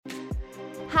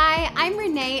Hi, I'm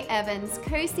Renee Evans,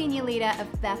 co-senior leader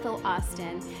of Bethel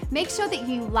Austin. Make sure that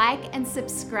you like and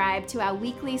subscribe to our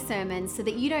weekly sermons so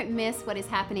that you don't miss what is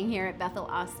happening here at Bethel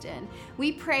Austin.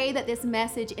 We pray that this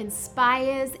message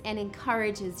inspires and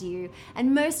encourages you.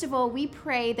 And most of all, we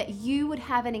pray that you would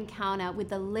have an encounter with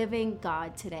the living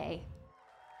God today.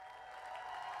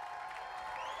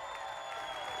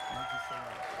 Thank you so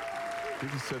much. You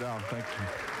can sit down. Thank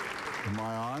you. Am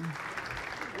I on?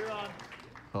 You're on.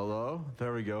 Hello?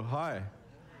 There we go. Hi.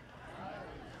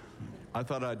 I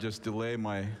thought I'd just delay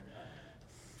my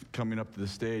coming up to the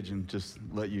stage and just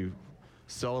let you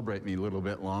celebrate me a little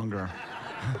bit longer.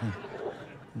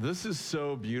 This is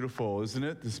so beautiful, isn't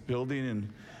it? This building and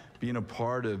being a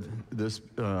part of this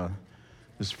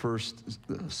this first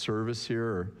service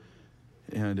here.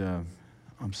 And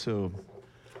I'm so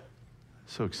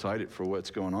excited for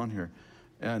what's going on here.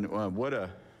 And what a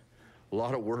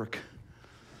lot of work.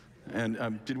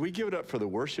 And did we give it up for the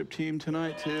worship team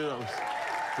tonight too? That was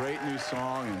a great new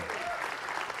song. And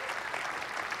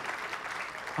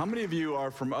how many of you are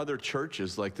from other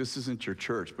churches? Like this isn't your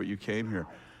church, but you came here.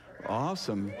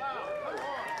 Awesome.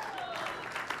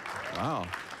 Wow.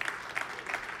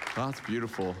 That's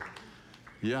beautiful.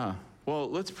 Yeah.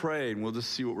 Well, let's pray and we'll just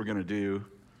see what we're going to do.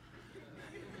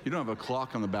 You don't have a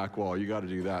clock on the back wall. You got to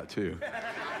do that too.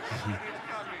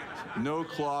 No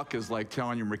clock is like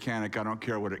telling your mechanic, I don't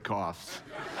care what it costs.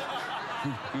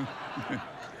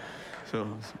 So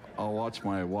I'll watch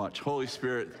my watch. Holy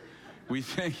Spirit, we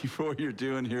thank you for what you're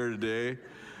doing here today.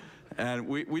 And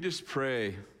we just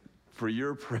pray for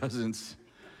your presence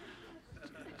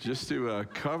just to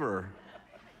cover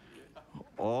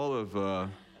all of the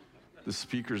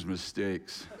speaker's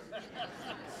mistakes.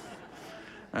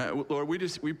 Lord,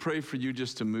 we pray for you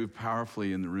just to move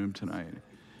powerfully in the room tonight.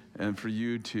 And for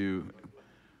you to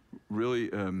really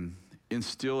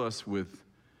instill us with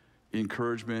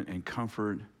encouragement and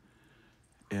comfort.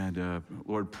 And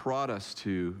Lord, prod us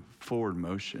to forward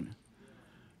motion.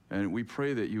 And we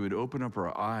pray that you would open up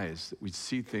our eyes, that we'd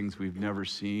see things we've never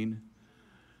seen,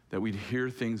 that we'd hear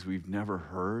things we've never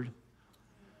heard,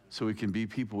 so we can be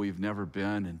people we've never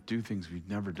been and do things we've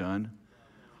never done.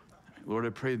 Lord,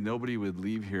 I pray that nobody would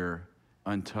leave here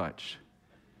untouched.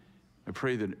 I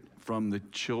pray that from the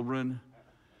children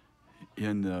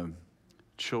in the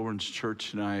children's church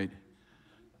tonight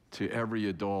to every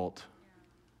adult,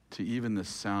 to even the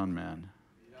sound man,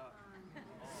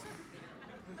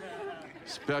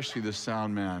 especially the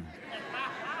sound man.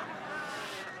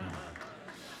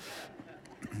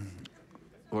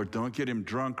 Lord, don't get him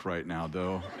drunk right now,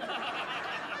 though.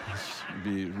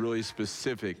 Be really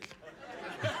specific.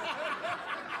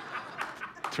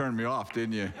 Turned me off,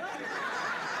 didn't you?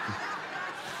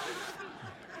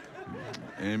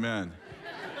 Amen.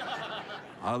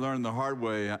 I learned the hard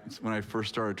way when I first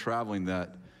started traveling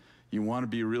that you want to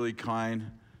be really kind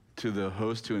to the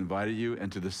host who invited you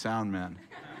and to the sound man.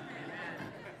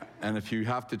 And if you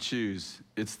have to choose,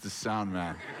 it's the sound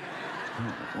man.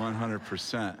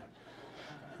 100%.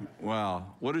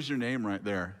 Wow. What is your name right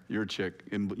there? Your chick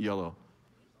in yellow.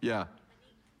 Yeah.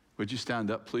 Would you stand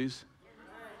up, please?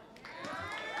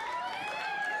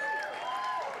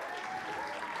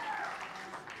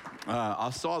 I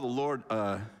saw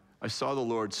the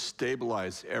Lord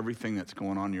stabilize everything that's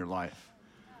going on in your life.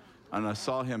 And I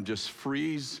saw him just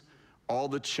freeze all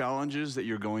the challenges that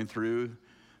you're going through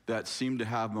that seem to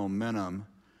have momentum.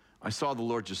 I saw the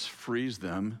Lord just freeze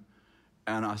them.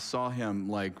 And I saw him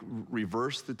like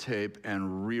reverse the tape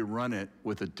and rerun it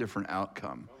with a different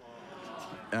outcome.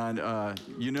 And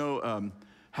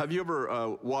have you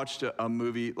ever watched a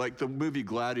movie, like the movie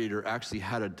Gladiator actually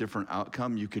had a different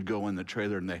outcome? You could go in the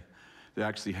trailer and they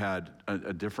actually had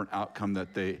a different outcome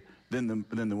than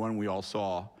the one we all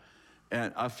saw.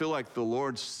 And I feel like the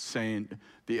Lord's saying,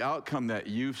 the outcome that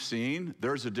you've seen,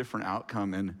 there's a different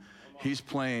outcome, and he's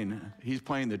playing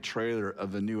the trailer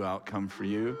of the new outcome for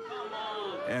you.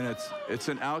 And it's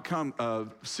an outcome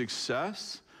of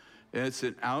success, and it's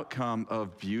an outcome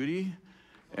of beauty,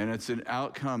 and it's an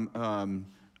outcome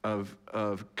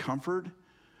of comfort.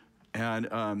 And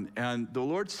the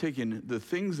Lord's taking the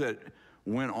things that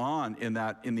went on in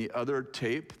the other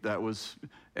tape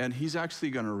and he's actually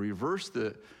going to reverse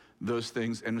those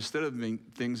things, and instead of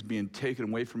things being taken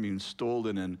away from you and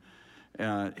stolen,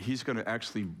 and he's going to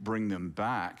actually bring them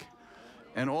back.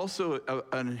 And also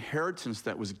an inheritance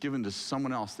that was given to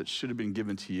someone else that should have been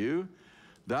given to you,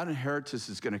 that inheritance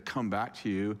is going to come back to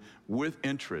you with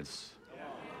interest.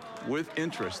 With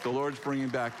interest. The Lord's bringing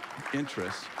back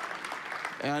interest.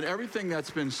 And everything that's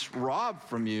been robbed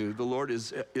from you, the Lord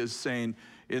is saying,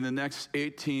 in the next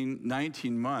 18,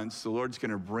 19 months, the Lord's going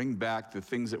to bring back the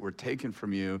things that were taken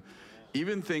from you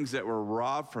even things that were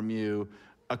robbed from you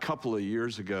a couple of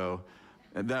years ago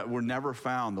and that were never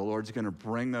found, the Lord's going to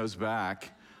bring those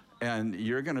back. And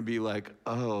you're going to be like,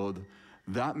 oh,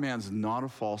 that man's not a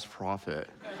false prophet.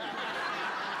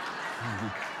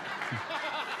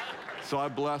 So I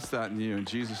bless that in you in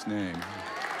Jesus' name.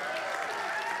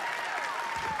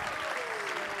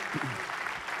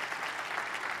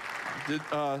 Did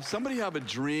somebody have a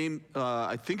dream?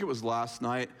 I think it was last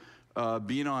night,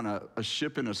 being on a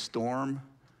ship in a storm.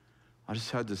 I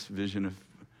just had this vision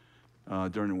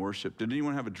of during worship. Did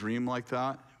anyone have a dream like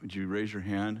that? Would you raise your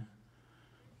hand?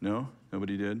 No?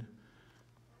 Nobody did?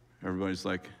 Everybody's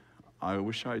like, I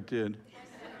wish I did.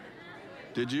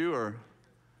 Did you, or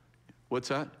what's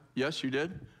that? Yes, you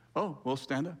did? Oh, well,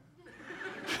 stand up.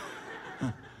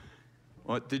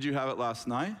 What, did you have it last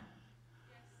night?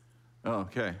 Oh,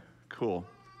 okay, cool.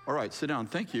 All right, sit down,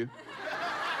 thank you.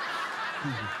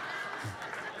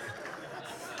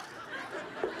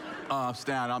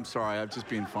 Stan, I'm sorry, I'm just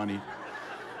being funny.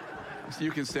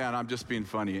 You can stand, I'm just being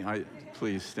funny.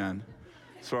 Please stand.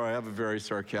 Sorry, I have a very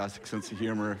sarcastic sense of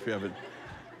humor, if you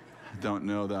don't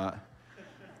know that.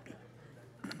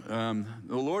 The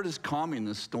Lord is calming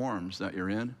the storms that you're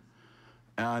in.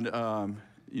 And,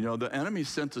 the enemy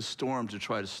sent a storm to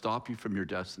try to stop you from your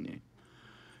destiny.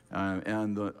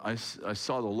 I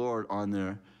saw the Lord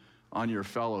on your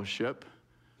fellowship,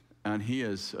 and he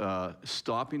is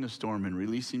stopping the storm and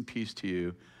releasing peace to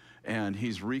you, and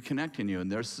he's reconnecting you.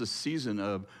 And there's this season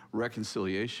of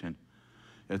reconciliation.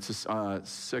 It's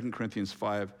 2 Corinthians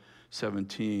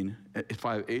 5:18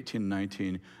 and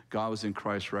 19. God was in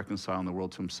Christ reconciling the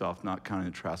world to himself, not counting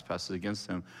the trespasses against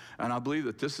him. And I believe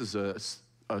that this is a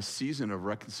season of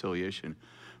reconciliation.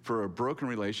 For a broken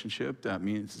relationship, that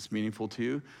means it's meaningful to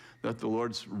you, that the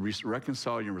Lord's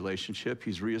reconciling your relationship.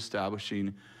 He's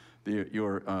reestablishing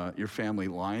your family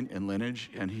line and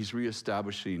lineage, and he's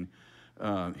reestablishing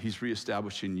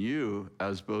you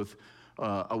as both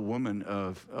a woman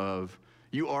of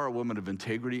you are a woman of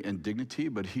integrity and dignity,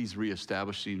 but he's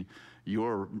reestablishing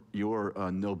your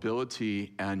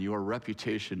nobility and your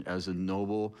reputation as a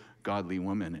noble, godly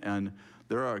woman. And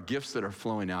there are gifts that are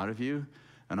flowing out of you.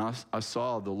 And I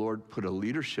saw the Lord put a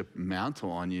leadership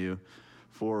mantle on you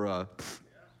for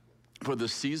the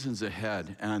seasons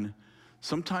ahead. And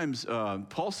sometimes,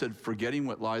 Paul said, forgetting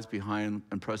what lies behind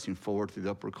and pressing forward through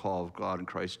the upward call of God in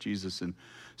Christ Jesus. And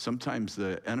sometimes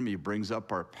the enemy brings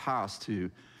up our past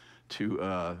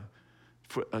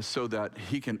so that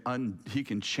he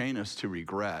can chain us to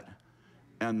regret.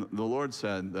 And the Lord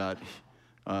said that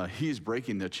he's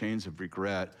breaking the chains of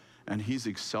regret, and he's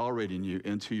accelerating you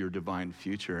into your divine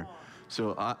future.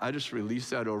 So I just release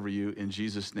that over you in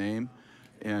Jesus' name.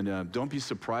 And don't be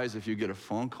surprised if you get a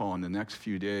phone call in the next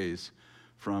few days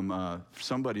from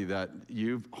somebody that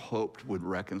you've hoped would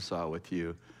reconcile with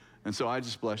you. And so I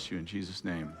just bless you in Jesus'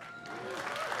 name.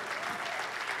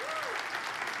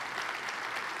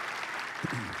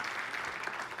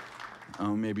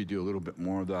 Maybe do a little bit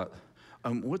more of that.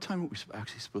 What time are we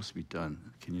actually supposed to be done?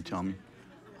 Can you tell me?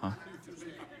 Huh?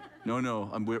 No,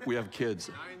 we have kids.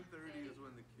 9:30 is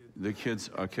when the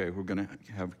kids. Okay, we're going to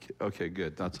have, okay,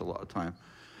 good. That's a lot of time.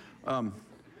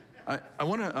 I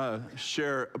want to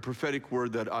share a prophetic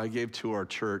word that I gave to our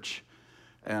church,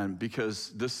 and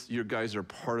because you guys are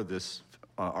part of this,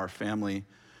 our family,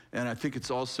 and I think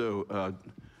it's also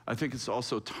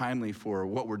timely for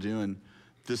what we're doing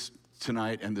this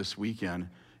tonight and this weekend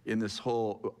in this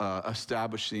whole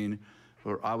establishing,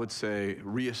 or I would say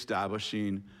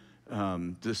reestablishing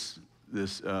this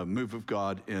move of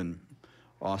God in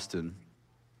Austin.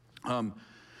 A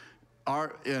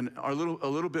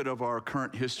little bit of our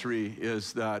current history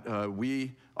is that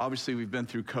we've been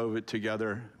through COVID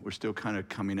together. We're still kind of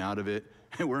coming out of it.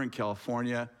 We're in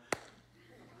California.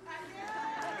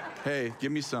 Hey,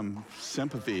 give me some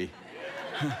sympathy.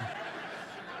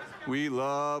 We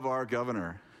love our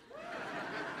governor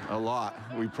a lot.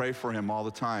 We pray for him all the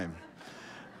time.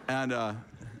 And on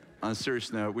a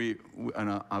serious note,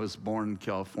 I was born in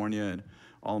California, and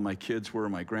all my kids were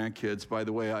my grandkids. By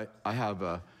the way, I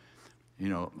have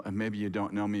maybe you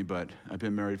don't know me, but I've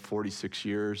been married 46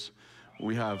 years.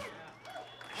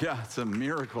 It's a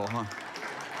miracle, huh?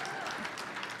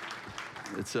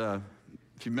 If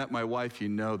you met my wife, you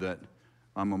know that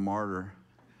I'm a martyr.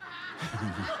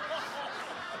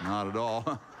 Not at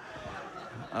all.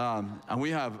 And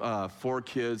we have 4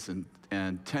 kids and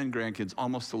 10 grandkids,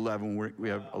 almost 11. We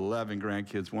have 11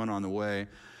 grandkids, 1 on the way,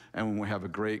 and we have a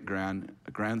great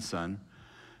grandson.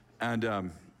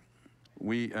 And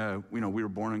we were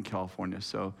born in California,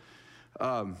 so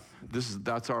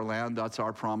that's our land, that's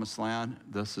our promised land.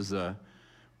 This is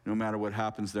no matter what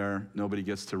happens there, nobody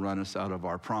gets to run us out of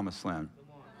our promised land.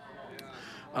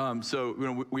 So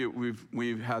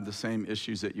we've had the same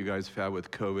issues that you guys have had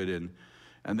with COVID,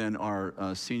 and then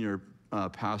our senior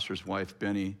pastor's wife,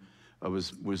 Benny,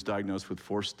 was diagnosed with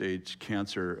 4-stage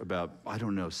cancer about,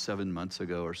 7 months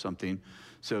ago or something.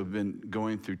 So I've been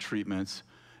going through treatments.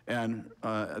 And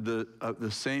the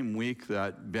same week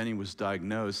that Benny was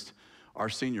diagnosed, our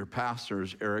senior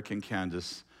pastors, Eric and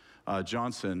Candace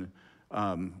Johnson,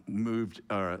 moved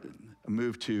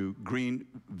to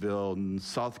Greenville,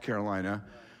 South Carolina,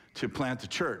 to plant a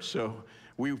church. So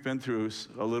we've been through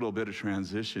a little bit of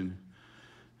transition.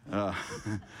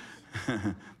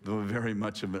 Very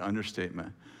much of an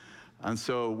understatement. And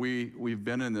so we've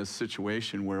been in this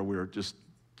situation where we're just,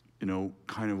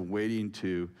 kind of waiting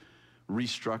to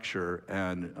restructure,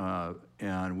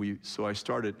 so I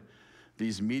started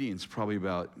these meetings probably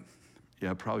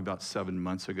about 7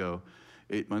 months ago,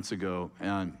 8 months ago,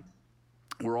 and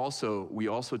we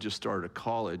also just started a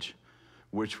college,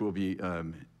 which will be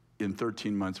in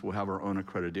 13 months we'll have our own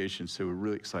accreditation. So we're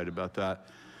really excited about that.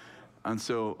 And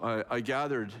so I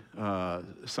gathered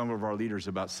some of our leaders,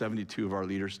 about 72 of our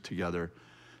leaders together,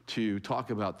 to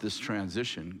talk about this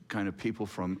transition, kind of people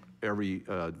from every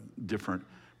different,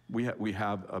 we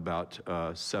have about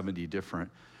 70 different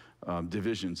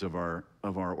divisions of our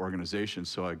organization.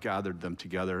 So I gathered them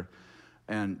together,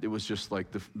 and it was just like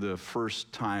the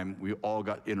first time we all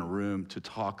got in a room to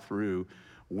talk through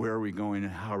where are we going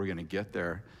and how are we going to get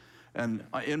there. And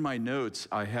in my notes,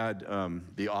 I had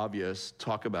the obvious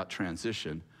talk about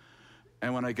transition.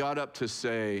 And when I got up to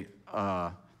say,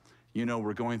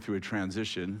 we're going through a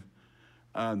transition,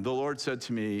 the Lord said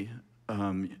to me,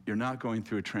 you're not going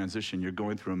through a transition, you're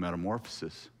going through a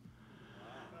metamorphosis.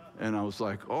 And I was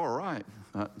like, all right,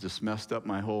 that just messed up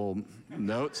my whole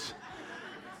notes.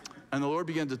 And the Lord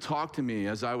began to talk to me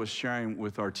as I was sharing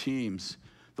with our teams.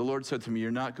 The Lord said to me,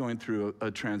 you're not going through a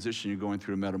transition, you're going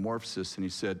through a metamorphosis. And he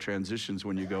said, transitions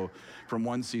when you go from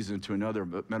one season to another,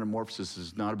 but metamorphosis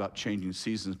is not about changing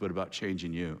seasons, but about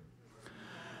changing you.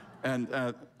 And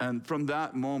from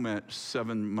that moment,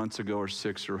 7 months ago or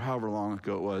 6 or however long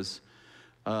ago it was,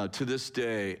 to this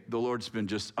day, the Lord's been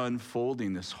just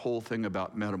unfolding this whole thing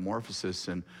about metamorphosis.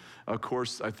 And of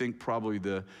course, I think probably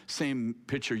the same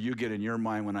picture you get in your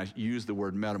mind when I use the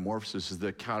word metamorphosis is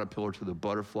the caterpillar to the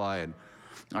butterfly. And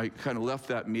I kind of left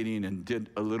that meeting and did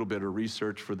a little bit of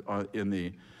research in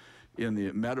the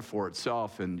metaphor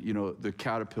itself. And the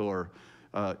caterpillar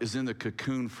is in the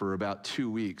cocoon for about 2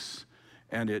 weeks,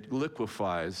 and it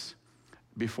liquefies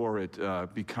before it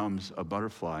becomes a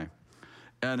butterfly.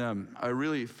 And I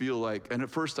really feel like, and at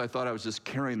first I thought I was just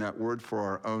carrying that word for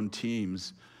our own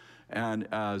teams. And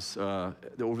as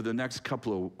over the next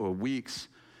couple of weeks,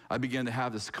 I began to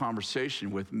have this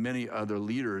conversation with many other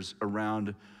leaders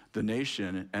around the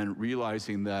nation, and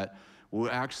realizing that we're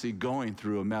actually going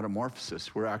through a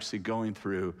metamorphosis. We're actually going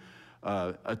through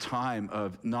a time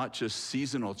of not just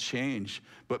seasonal change,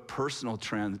 but personal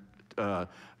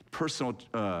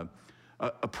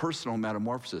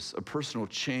metamorphosis, a personal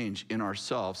change in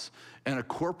ourselves, and a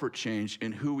corporate change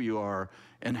in who we are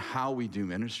and how we do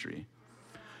ministry.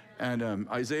 And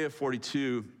Isaiah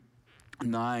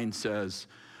 42:9 says,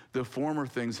 the former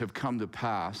things have come to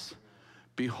pass.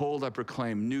 Behold, I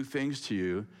proclaim new things to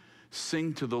you.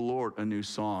 Sing to the Lord a new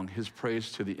song, his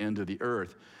praise to the end of the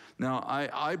earth. Now,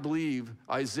 I believe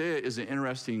Isaiah is an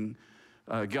interesting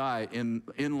guy. In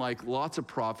like lots of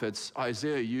prophets,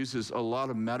 Isaiah uses a lot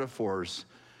of metaphors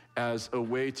as a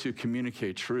way to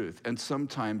communicate truth. And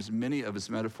sometimes many of his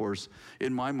metaphors,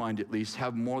 in my mind at least,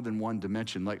 have more than one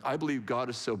dimension. Like, I believe God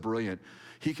is so brilliant.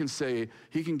 He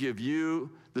can give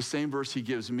you the same verse he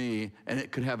gives me, and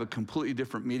it could have a completely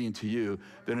different meaning to you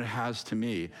than it has to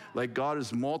me. Like, God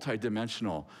is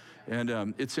multidimensional.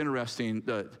 And it's interesting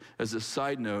that, as a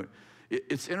side note,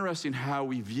 it's interesting how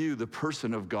we view the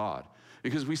person of God.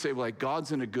 Because we say, like,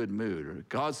 God's in a good mood, or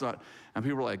God's not, and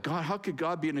people are like, God, how could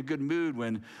God be in a good mood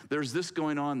when there's this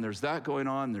going on, there's that going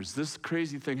on, there's this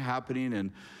crazy thing happening,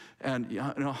 and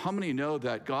how many know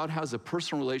that God has a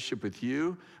personal relationship with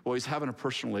you? Well, he's having a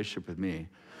personal relationship with me.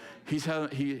 He's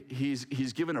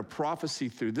given a prophecy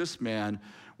through this man.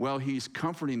 Well, he's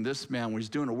comforting this man when he's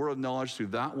doing a word of knowledge through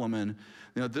that woman.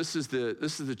 This is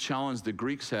the challenge the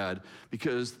Greeks had,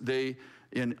 because they,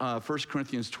 in 1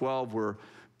 Corinthians 12, where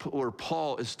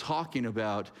Paul is talking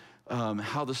about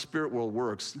how the spirit world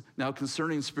works. Now,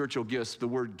 concerning spiritual gifts, the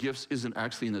word gifts isn't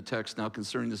actually in the text. Now,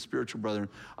 concerning the spiritual brethren,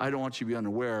 I don't want you to be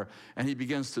unaware. And he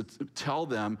begins to tell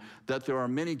them that there are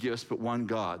many gifts, but one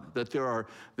God. That there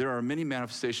are many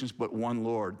manifestations, but one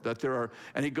Lord.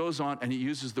 And he goes on and he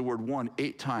uses the word one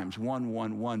 8 times,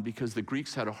 one, because the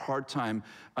Greeks had a hard time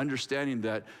understanding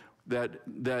that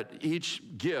each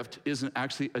gift isn't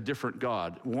actually a different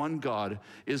God. One God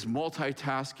is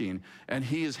multitasking, and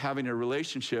he is having a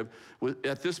relationship with,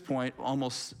 at this point,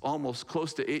 almost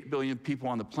close to 8 billion people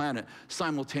on the planet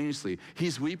simultaneously.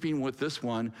 He's weeping with this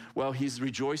one while he's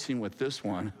rejoicing with this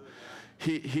one.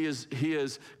 He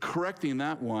is correcting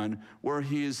that one where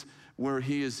he is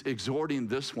exhorting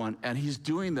this one, and he's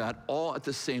doing that all at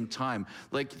the same time.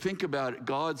 Like, think about it.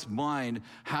 God's mind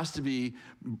has to be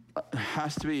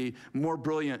more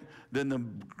brilliant than the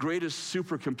greatest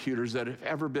supercomputers that have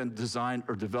ever been designed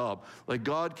or developed. Like,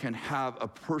 God can have a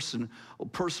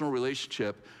personal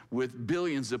relationship with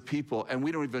billions of people, and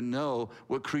we don't even know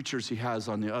what creatures he has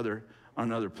on other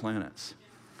planets.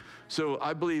 So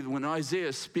I believe when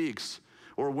Isaiah speaks,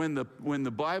 or when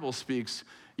the Bible speaks,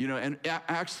 and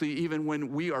actually even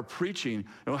when we are preaching,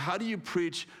 how do you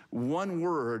preach one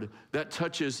word that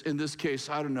touches, in this case,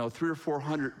 300 or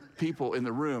 400 people in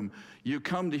the room? You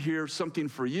come to hear something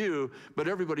for you, but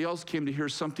everybody else came to hear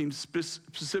something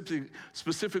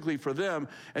specifically for them,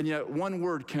 and yet one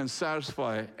word can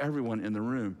satisfy everyone in the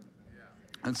room.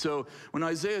 And so when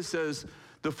Isaiah says,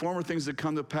 the former things that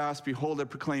come to pass, behold, I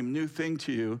proclaim a new thing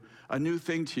to you,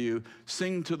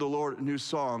 sing to the Lord a new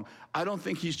song. I don't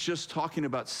think he's just talking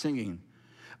about singing.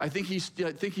 I think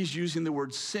he's using the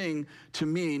word sing to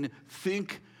mean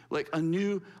think like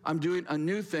I'm doing a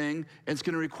new thing, and it's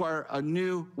gonna require a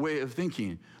new way of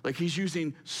thinking. Like he's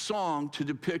using song to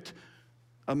depict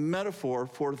a metaphor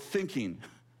for thinking.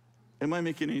 Am I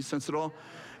making any sense at all?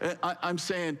 I'm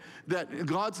saying that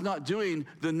God's not doing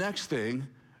the next thing,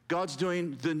 God's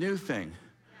doing the new thing.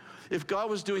 If God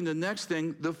was doing the next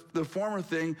thing, the former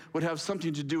thing would have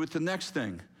something to do with the next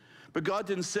thing. But God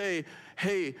didn't say,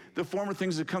 hey, the former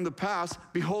things that come to pass,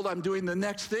 behold, I'm doing the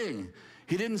next thing.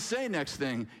 He didn't say next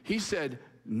thing. He said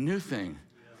new thing.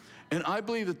 And I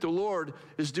believe that the Lord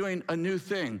is doing a new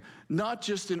thing, not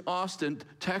just in Austin,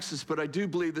 Texas, but I do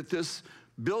believe that this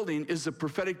building is a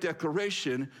prophetic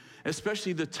declaration,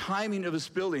 especially the timing of this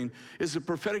building is a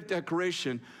prophetic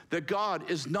declaration that God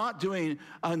is not doing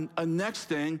a next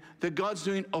thing, that God's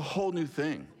doing a whole new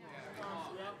thing.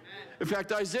 In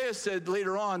fact, Isaiah said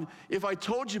later on, if I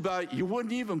told you about it, you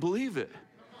wouldn't even believe it.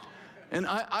 And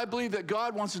I believe that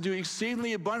God wants to do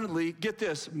exceedingly abundantly, get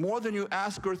this, more than you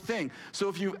ask or think. So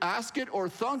if you ask it or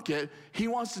thunk it, he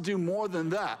wants to do more than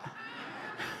that.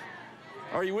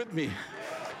 Are you with me?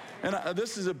 And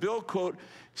this is a Bill quote.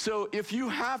 So if you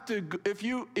have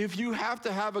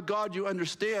to have a God you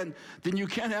understand, then you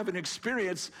can't have an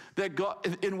experience that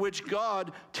God, in which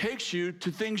God takes you to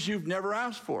things you've never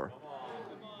asked for.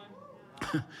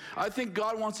 I think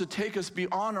God wants to take us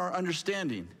beyond our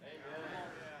understanding.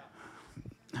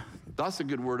 That's a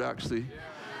good word, actually.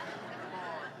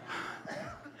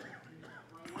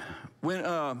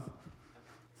 When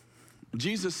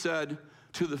Jesus said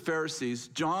to the Pharisees,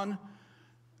 John,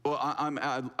 well, I'm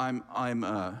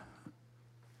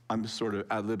sort of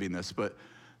ad-libbing this, but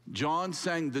John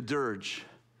sang the dirge,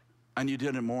 and you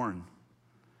didn't mourn.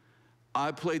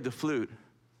 I played the flute,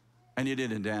 and you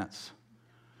didn't dance.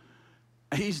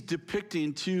 He's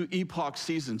depicting 2 epoch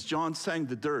seasons. John sang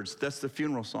the dirge, that's the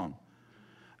funeral song,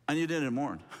 and you didn't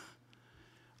mourn.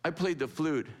 I played the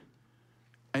flute,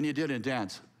 and you didn't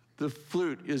dance. The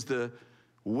flute is the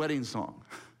wedding song.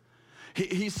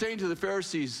 He's saying to the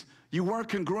Pharisees, you weren't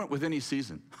congruent with any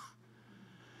season.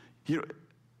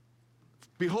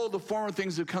 Behold, the former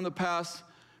things have come to pass.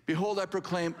 Behold, I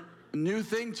proclaim a new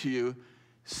thing to you.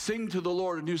 Sing to the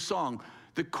Lord a new song.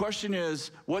 The question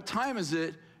is, what time is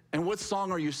it, and what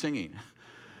song are you singing?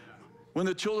 When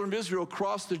the children of Israel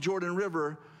crossed the Jordan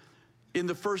River in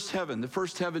the first heaven,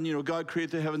 God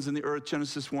created the heavens and the earth,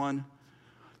 Genesis 1.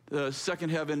 The second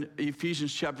heaven,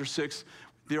 Ephesians chapter 6,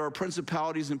 there are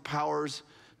principalities and powers,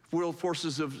 world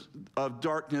forces of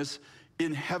darkness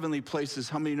in heavenly places.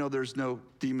 How many know there's no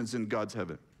demons in God's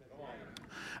heaven?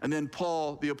 And then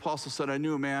Paul, the apostle, said, I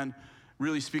knew a man,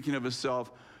 really speaking of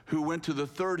himself, who went to the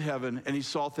third heaven and he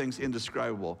saw things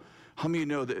indescribable. How many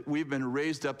know that we've been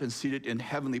raised up and seated in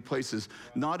heavenly places,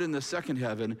 not in the second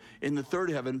heaven, in the third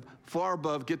heaven, far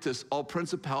above, get this, all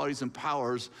principalities and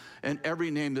powers and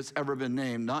every name that's ever been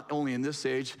named, not only in this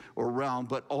age or realm,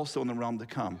 but also in the realm to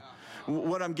come.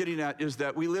 What I'm getting at is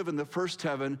that we live in the first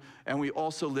heaven and we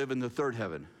also live in the third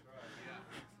heaven.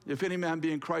 If any man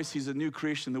be in Christ, he's a new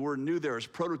creation. The word new there is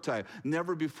prototype,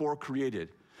 never before created.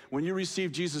 When you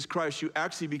received Jesus Christ, you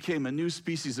actually became a new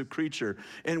species of creature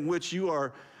in which you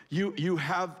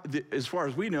have, as far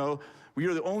as we know,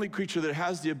 you're the only creature that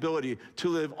has the ability to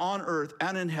live on earth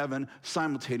and in heaven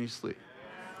simultaneously.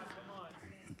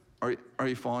 Are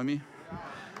you following me?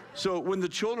 So when the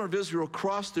children of Israel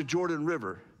crossed the Jordan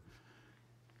River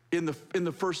in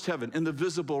the first heaven, in the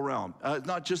visible realm,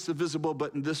 not just the visible,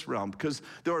 but in this realm, because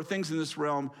there are things in this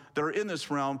realm that are in this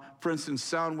realm, for instance,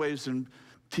 sound waves and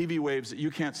TV waves that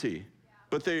you can't see,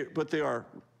 but they are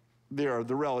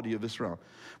the reality of this realm.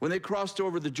 When they crossed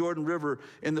over the Jordan River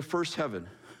in the first heaven,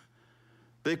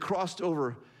 they crossed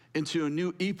over into a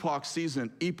new epoch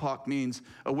season. Epoch means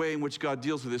a way in which God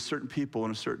deals with a certain people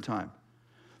in a certain time.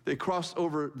 They crossed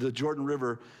over the Jordan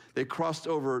River. They crossed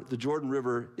over the Jordan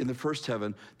River in the first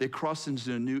heaven. They crossed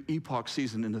into a new epoch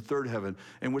season in the third heaven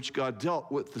in which God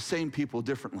dealt with the same people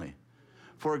differently.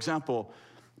 For example,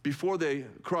 before they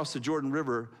crossed the Jordan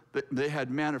River, they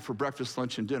had manna for breakfast,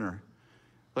 lunch, and dinner.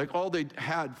 Like all they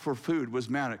had for food was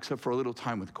manna except for a little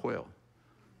time with quail.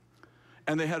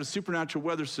 And they had a supernatural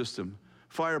weather system,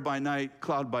 fire by night,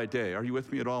 cloud by day. Are you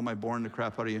with me at all? Am I boring the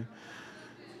crap out of you?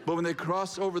 But when they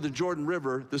crossed over the Jordan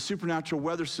River, the supernatural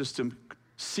weather system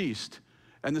ceased,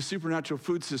 and the supernatural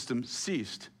food system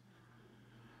ceased.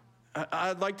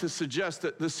 I'd like to suggest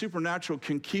that the supernatural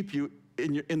can keep you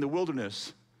in the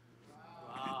wilderness.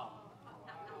 Wow.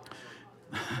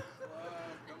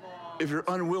 If you're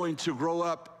unwilling to grow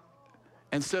up,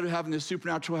 instead of having the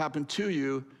supernatural happen to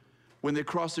you, when they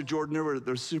crossed the Jordan River,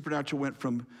 the supernatural went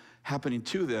from happening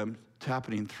to them to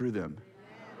happening through them.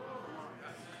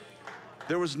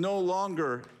 There was no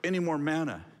longer any more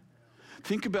manna.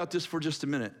 Think about this for just a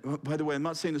minute. By the way, I'm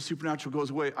not saying the supernatural goes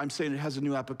away. I'm saying it has a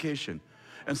new application.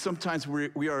 And sometimes we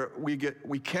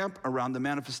camp around the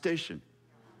manifestation.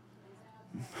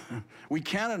 We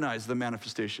canonize the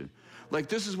manifestation. Like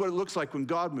this is what it looks like when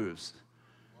God moves.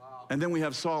 Wow. And then we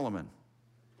have Solomon.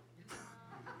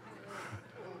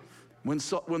 When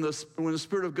the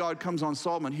Spirit of God comes on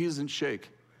Solomon, he doesn't shake.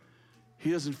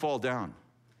 He doesn't fall down.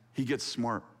 He gets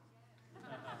smart.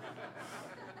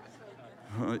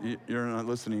 You're not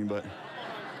listening, but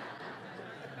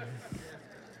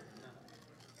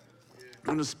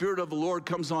when the Spirit of the Lord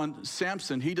comes on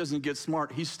Samson, he doesn't get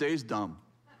smart, he stays dumb.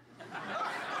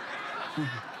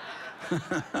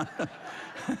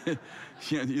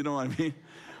 Yeah, you know what I mean?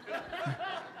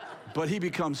 But he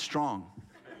becomes strong.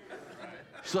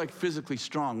 He's like physically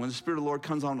strong. When the Spirit of the Lord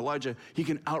comes on Elijah, he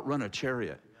can outrun a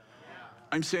chariot.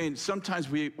 I'm saying sometimes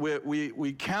we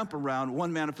camp around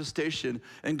one manifestation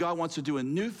and God wants to do a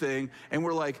new thing and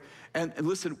we're like, and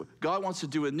listen, God wants to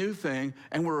do a new thing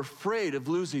and we're afraid of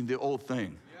losing the old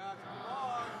thing.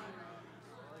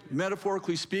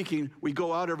 Metaphorically speaking, we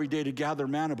go out every day to gather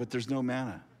manna, but there's no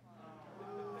manna.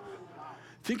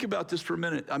 Think about this for a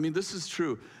minute. I mean, this is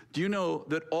true. Do you know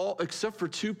that all, except for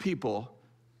two people,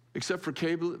 except for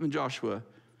Caleb and Joshua,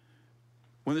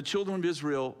 when the children of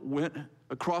Israel went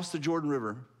across the Jordan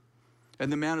River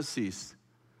and the manna ceased,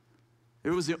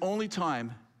 it was the only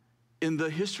time in the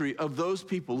history of those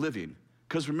people living,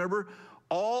 because remember,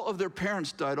 all of their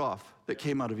parents died off that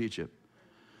came out of Egypt.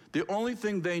 The only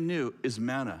thing they knew is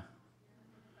manna.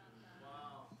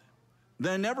 Wow.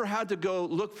 They never had to go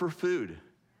look for food.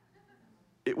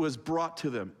 It was brought to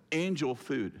them, angel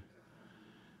food.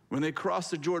 When they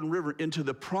crossed the Jordan River into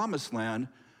the promised land,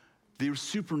 the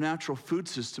supernatural food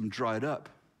system dried up.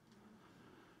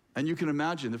 And you can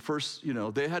imagine the first,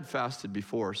 they had fasted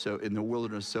before, so in the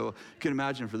wilderness, so you can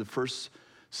imagine for the first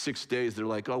 6 days, they're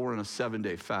like, oh, we're on a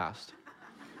 7-day fast.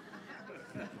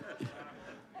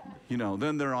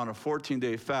 Then they're on a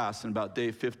 14-day fast, and about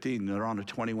day 15, they're on a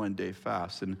 21-day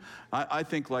fast. And I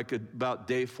think like about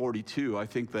day 42, I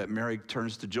think that Mary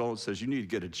turns to Joel and says, you need to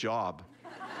get a job.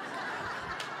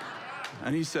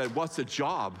 And he said, what's a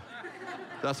job?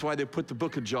 That's why they put the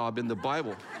book of Job in the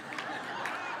Bible.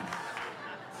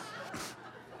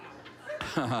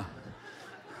 The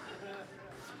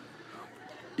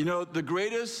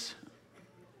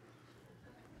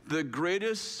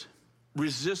greatest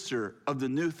resistor of the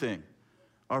new thing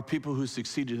are people who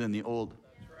succeeded in the old.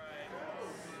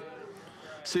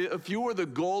 See, if you were the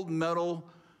gold medal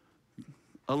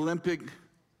Olympic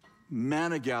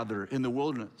manna gatherer in the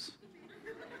wilderness,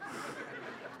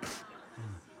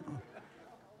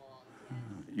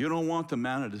 you don't want the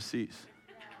manna to cease.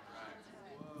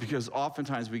 Because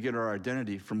oftentimes we get our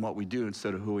identity from what we do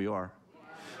instead of who we are.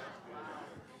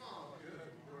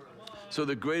 So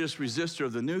the greatest resistor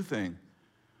of the new thing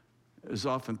is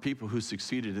often people who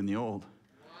succeeded in the old.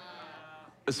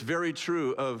 It's very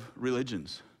true of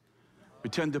religions. We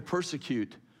tend to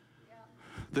persecute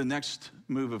the next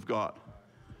move of God.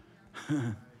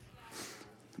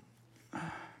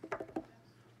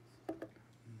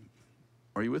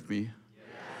 Are you with me? Yes.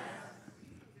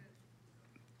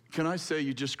 Can I say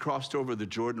you just crossed over the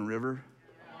Jordan River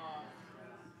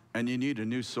and you need a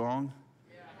new song?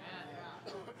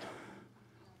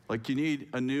 Like you need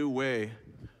a new way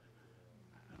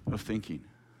of thinking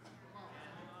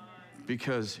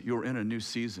because you're in a new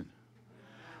season.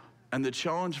 And the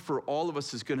challenge for all of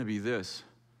us is going to be this.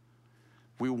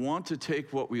 We want to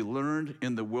take what we learned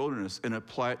in the wilderness and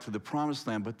apply it to the promised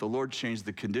land, but the Lord changed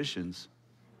the conditions.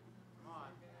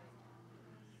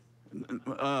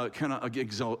 Kind of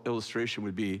an illustration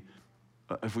would be,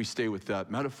 if we stay with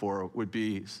that metaphor, would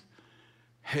be,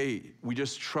 hey, we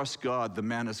just trust God, the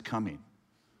man is coming.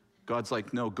 God's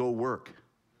like, no, go work.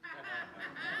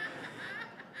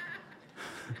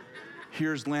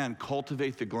 Here's land,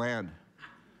 cultivate the land.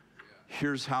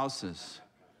 Here's houses.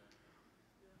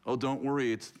 Oh, don't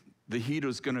worry, the heat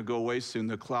is going to go away soon,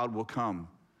 the cloud will come.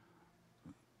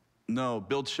 No,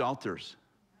 build shelters.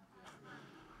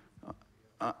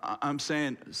 I'm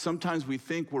saying sometimes we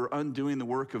think we're undoing the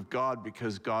work of God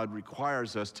because God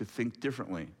requires us to think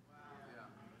differently.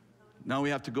 Now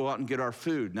we have to go out and get our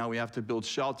food. Now we have to build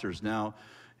shelters. Now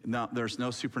there's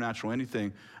no supernatural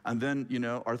anything. And then,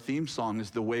 our theme song is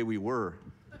The Way We Were.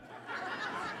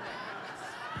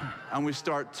 And we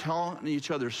start telling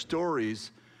each other stories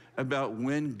about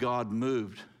when God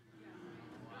moved.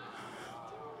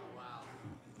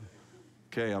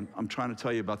 Okay, I'm trying to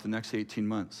tell you about the next 18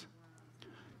 months.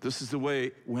 This is the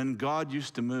way, when God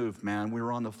used to move, man, we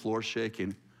were on the floor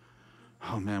shaking.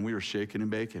 Oh man, we were shaking and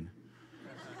baking.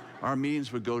 Our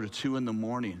meetings would go to 2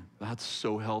 a.m. That's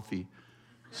so healthy.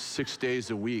 6 days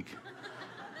a week.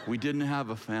 We didn't have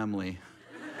a family.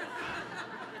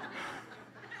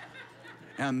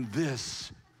 And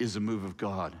this is a move of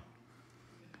God.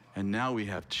 And now we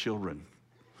have children.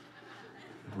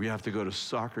 We have to go to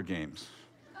soccer games.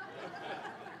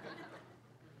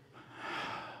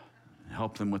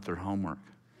 Help them with their homework.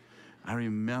 I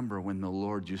remember when the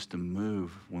Lord used to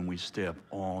move when we stay up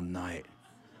all night,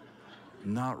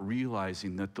 not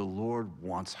realizing that the Lord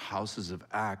wants houses of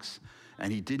Acts,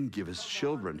 and he didn't give us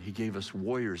children. He gave us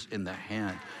warriors in the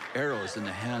hand, arrows in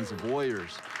the hands of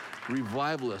warriors.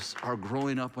 Revivalists are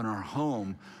growing up in our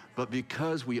home, but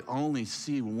because we only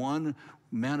see one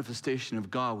manifestation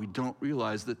of God, we don't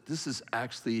realize that this is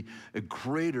actually a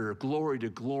greater glory to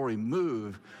glory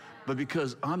move. But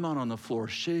because I'm not on the floor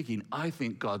shaking, I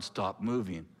think God stopped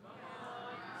moving.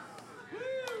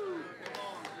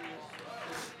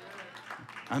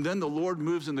 And then the Lord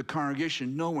moves in the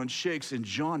congregation, no one shakes, and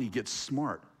Johnny gets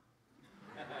smart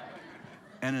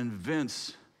and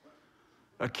invents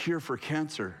a cure for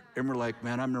cancer. And we're like,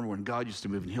 man, I remember when God used to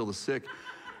move and heal the sick.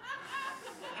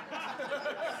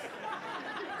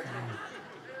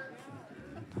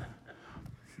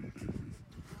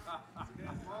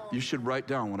 You should write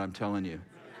down what I'm telling you.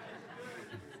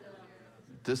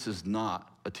 This is not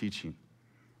a teaching.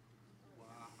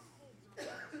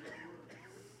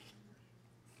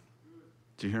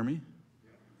 Do you hear me?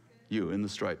 You in the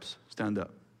stripes, stand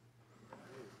up.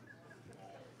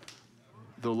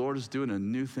 The Lord is doing a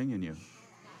new thing in you.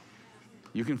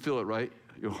 You can feel it, right?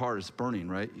 Your heart is burning,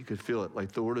 right? You can feel it,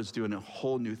 like the Lord is doing a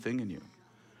whole new thing in you.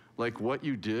 Like what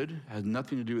you did has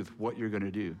nothing to do with what you're going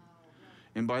to do.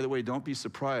 And by the way, don't be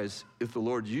surprised if the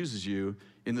Lord uses you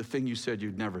in the thing you said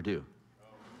you'd never do.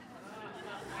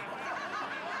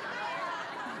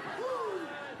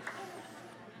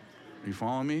 You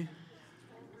following me?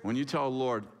 When you tell the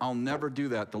Lord, I'll never do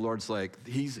that, the Lord's like,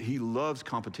 he loves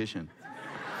competition.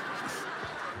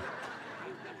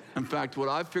 In fact, what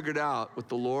I've figured out with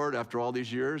the Lord after all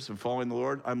these years of following the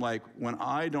Lord, I'm like, when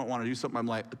I don't want to do something, I'm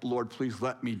like, Lord, please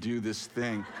let me do this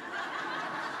thing.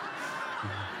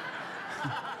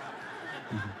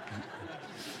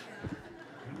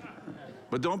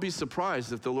 But don't be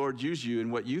surprised if the Lord uses you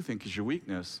in what you think is your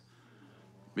weakness.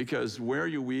 Because where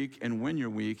you're weak and when you're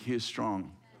weak, he is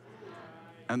strong.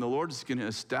 And the Lord is going to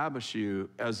establish you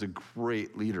as a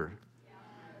great leader.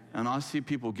 And I see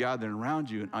people gathering around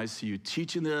you, and I see you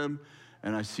teaching them,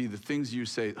 and I see the things you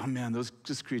say, oh man, those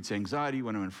just creates anxiety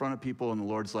when I'm in front of people, and the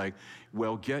Lord's like,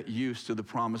 well, get used to the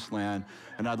promised land.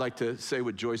 And I'd like to say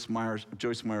with Joyce Meyer's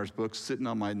book, sitting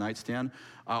on my nightstand,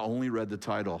 I only read the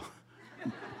title,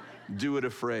 Do It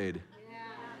Afraid.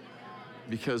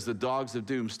 Because the dogs of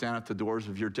doom stand at the doors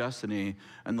of your destiny,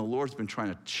 and the Lord's been trying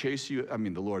to chase you,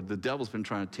 the devil's been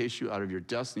trying to chase you out of your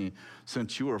destiny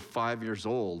since you were 5 years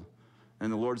old.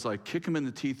 And the Lord's like, kick him in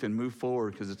the teeth and move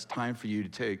forward because it's time for you to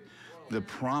take the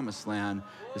promised land.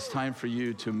 It's time for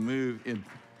you to move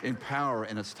in power,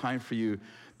 and it's time for you,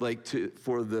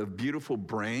 for the beautiful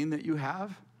brain that you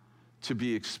have to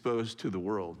be exposed to the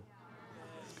world.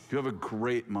 You have a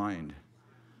great mind.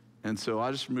 And so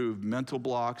I just remove mental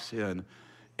blocks and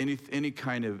any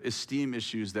kind of esteem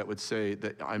issues that would say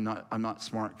that I'm not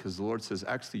smart, because the Lord says,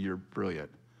 actually, you're brilliant.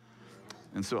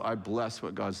 And so I bless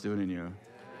what God's doing in you.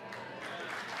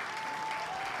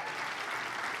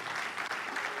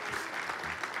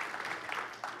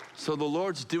 So the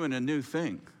Lord's doing a new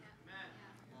thing.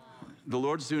 The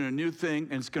Lord's doing a new thing,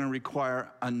 and it's going to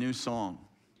require a new song.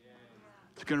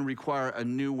 It's going to require a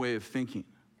new way of thinking.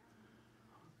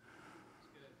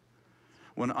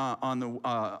 When I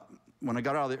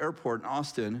got out of the airport in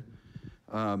Austin,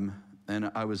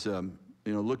 and I was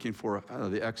looking for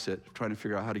the exit, trying to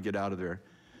figure out how to get out of there,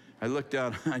 I looked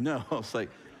down. I know, I was like,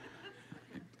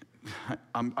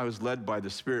 I was led by the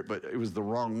Spirit, but it was the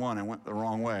wrong one. I went the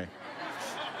wrong way.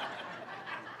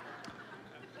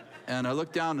 And I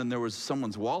looked down, and there was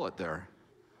someone's wallet there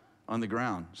on the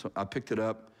ground. So I picked it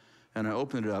up, and I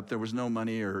opened it up. There was no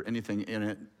money or anything in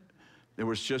it. There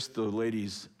was just the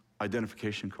lady's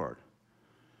identification card.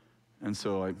 And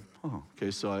so I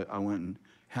went and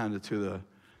handed it to the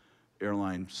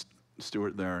airline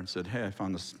steward there and said, hey, I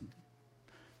found this.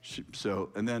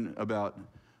 And then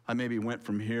I maybe went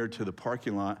from here to the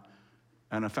parking lot,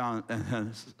 and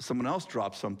and someone else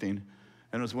dropped something,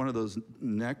 and it was one of those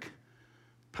neck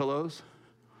pillows.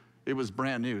 It was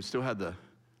brand new, still had the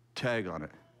tag on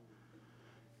it.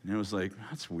 And it was like,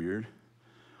 that's weird.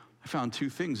 I found 2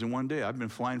 things in one day. I've been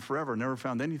flying forever, never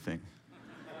found anything.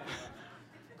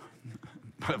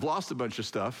 But I've lost a bunch of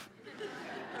stuff.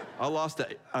 I lost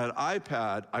an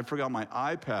iPad. I forgot my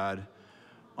iPad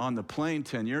on the plane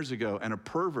 10 years ago, and a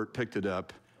pervert picked it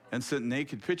up and sent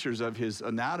naked pictures of his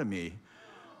anatomy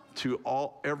to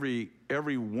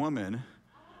every woman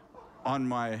on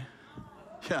my,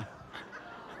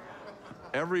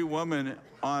 every woman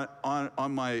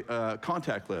on my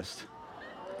contact list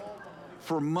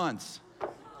for months.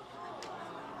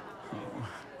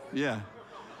 Yeah,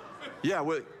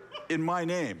 in my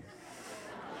name.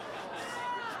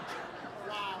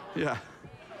 Yeah.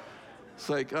 It's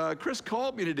like, Chris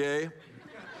called me today.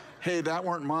 Hey, that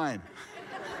weren't mine.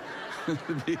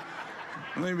 Let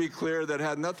me be clear, that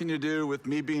had nothing to do with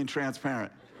me being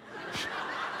transparent.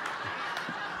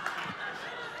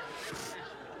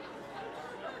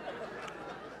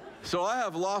 So I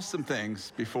have lost some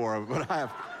things before, but I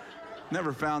have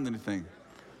never found anything.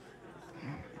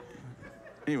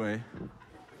 Anyway,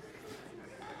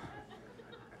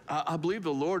 I believe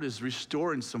the Lord is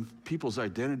restoring some people's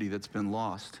identity that's been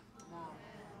lost.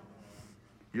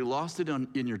 You lost it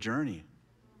in your journey,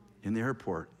 in the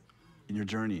airport, in your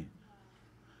journey.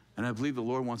 And I believe the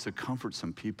Lord wants to comfort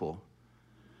some people.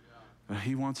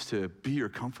 He wants to be your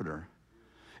comforter.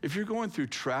 If you're going through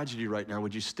tragedy right now,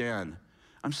 would you stand?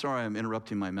 I'm sorry I'm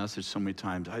interrupting my message so many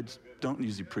times. I don't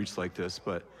usually preach like this,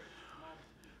 but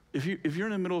if you're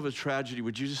in the middle of a tragedy,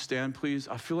 would you just stand, please?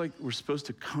 I feel like we're supposed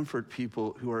to comfort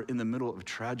people who are in the middle of a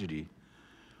tragedy.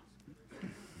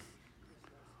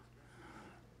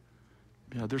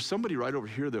 Yeah, there's somebody right over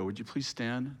here, though. Would you please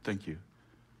stand? Thank you.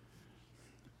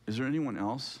 Is there anyone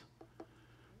else?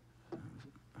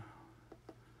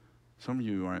 Some of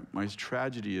you aren't. My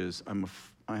tragedy is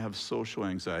I have social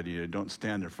anxiety. I don't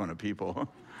stand in front of people.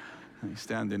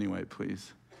 Stand anyway,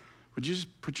 please. Would you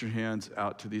just put your hands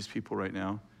out to these people right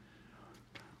now?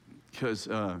 Because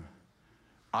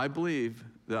I believe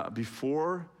that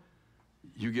before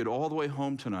you get all the way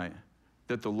home tonight,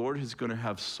 that the Lord is going to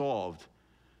have solved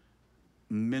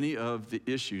many of the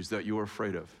issues that you're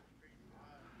afraid of.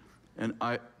 And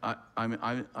I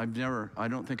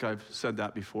don't think I've said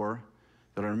that before,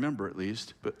 that I remember at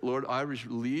least. But Lord, I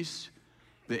release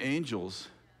the angels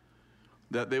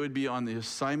that they would be on the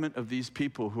assignment of these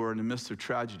people who are in the midst of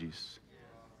tragedies.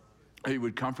 That you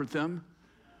would comfort them,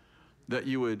 that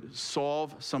you would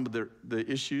solve some of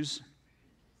the issues.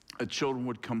 Children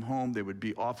would come home, they would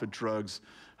be off of drugs,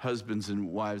 husbands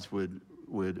and wives would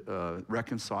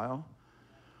reconcile.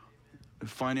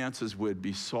 Finances would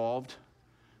be solved,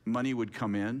 money would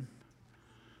come in.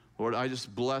 Lord, I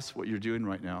just bless what you're doing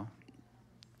right now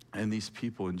and these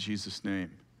people in Jesus'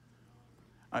 name.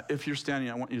 If you're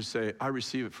standing, I want you to say, I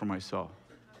receive it for myself.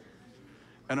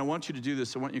 And I want you to do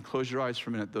this. I want you to close your eyes for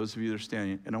a minute, those of you that are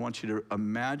standing, and I want you to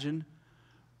imagine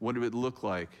what it would look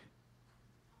like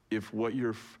if what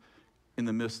you're in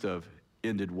the midst of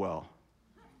ended well.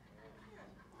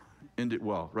 End it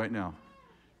well, right now.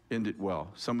 End it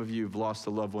well. Some of you have lost a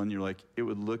loved one, you're like, it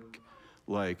would look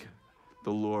like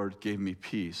the Lord gave me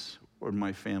peace, or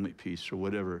my family peace, or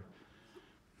whatever.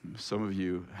 Some of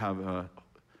you have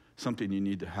something you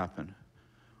need to happen.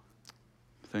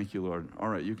 Thank you, Lord. All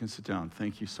right, you can sit down.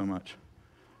 Thank you so much.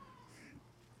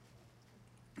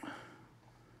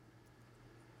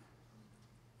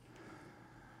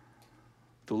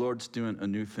 The Lord's doing a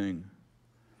new thing.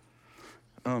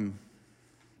 In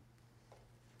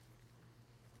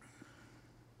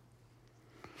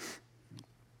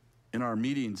our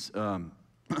meetings,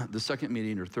 the second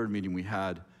meeting or third meeting we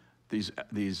had, these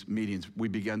meetings, we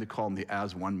began to call them the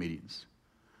As One meetings.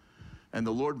 And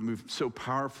the Lord moved so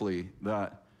powerfully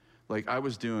that, like, I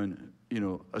was doing,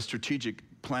 a strategic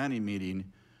planning meeting,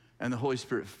 and the Holy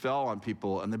Spirit fell on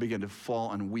people, and they began to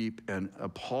fall and weep and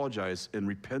apologize and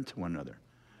repent to one another.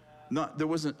 I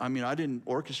didn't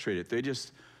orchestrate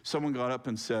it. Someone got up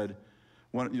and said,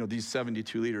 these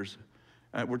 72 leaders,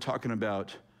 we're talking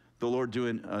about the Lord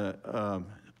doing a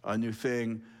new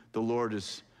thing. The Lord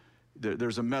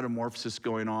there's a metamorphosis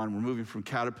going on. We're moving from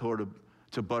caterpillar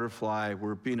to butterfly.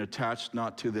 We're being attached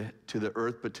not to the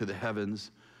earth, but to the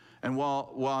heavens. And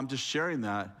while I'm just sharing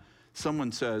that,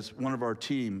 someone says, one of our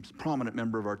teams, prominent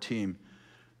member of our team,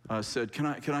 said, can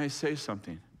I say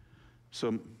something?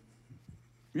 So,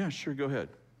 yeah, sure, go ahead.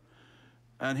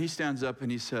 And he stands up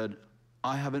and he said,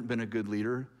 I haven't been a good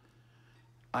leader.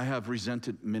 I have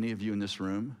resented many of you in this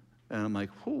room. And I'm like,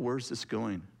 where's this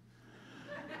going?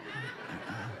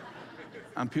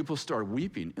 And people start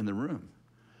weeping in the room.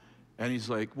 And he's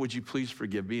like, would you please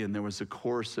forgive me? And there was a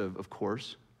chorus of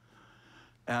course.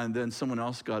 And then someone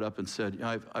else got up and said,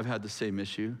 yeah, I've had the same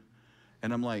issue.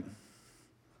 And I'm like,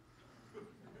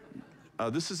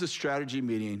 this is a strategy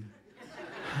meeting.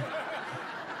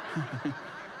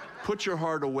 Put your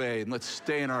heart away and let's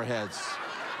stay in our heads.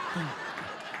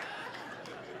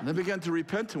 And they began to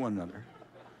repent to one another.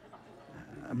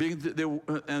 And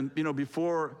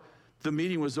before the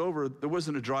meeting was over, there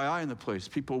wasn't a dry eye in the place.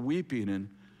 People weeping and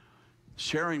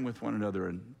sharing with one another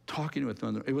and talking with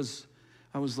one another.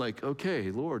 I was like,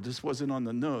 okay, Lord, this wasn't on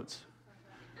the notes,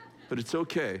 but it's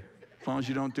okay as long as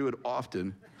you don't do it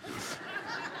often.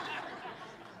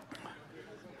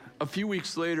 A few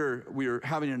weeks later, we were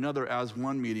having another As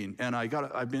One meeting, and I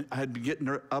had been getting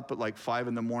up at like 5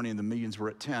 in the morning, and the meetings were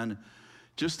at 10,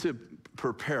 just to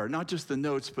prepare, not just the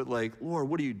notes, but like, Lord,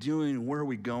 what are you doing? Where are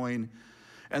we going?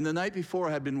 And the night before,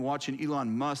 I had been watching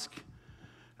Elon Musk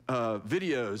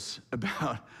videos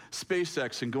about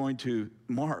SpaceX and going to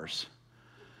Mars.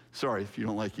 Sorry if you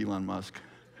don't like Elon Musk.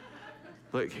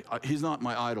 Like, he's not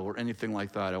my idol or anything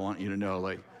like that. I want you to know,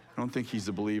 like, I don't think he's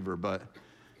a believer, but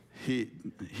he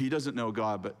doesn't know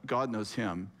God, but God knows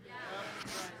him.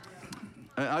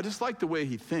 And I just like the way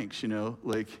he thinks,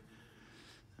 like,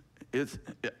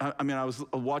 I was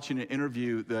watching an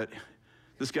interview that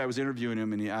this guy was interviewing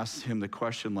him, and he asked him the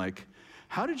question, like,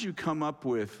 how did you come up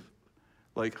with,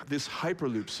 like, this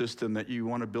Hyperloop system that you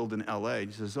want to build in LA?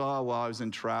 He says, I was in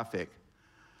traffic,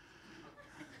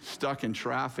 stuck in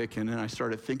traffic, and then I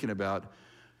started thinking about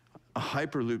a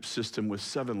Hyperloop system with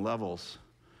 7 levels.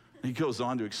 And he goes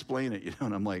on to explain it,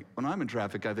 and I'm like, when I'm in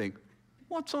traffic, I think,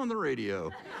 what's on the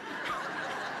radio?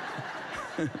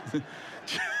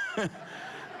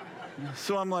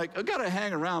 So I'm like, I gotta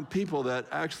hang around people that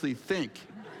actually think.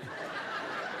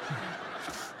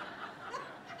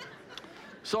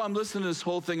 So I'm listening to this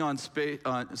whole thing on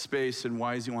space and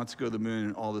why he wants to go to the moon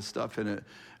and all this stuff. And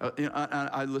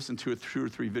I listened to 2 or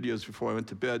 3 videos before I went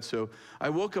to bed. So I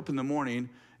woke up in the morning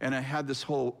and I had this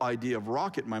whole idea of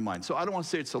rocket in my mind. So I don't want to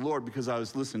say it's the Lord because I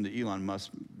was listening to Elon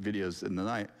Musk videos in the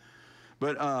night.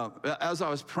 But as I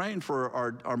was praying for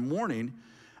our morning,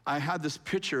 I had this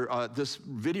picture, this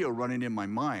video running in my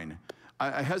mind.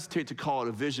 I hesitate to call it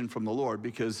a vision from the Lord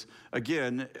because,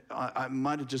 again, I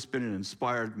might have just been an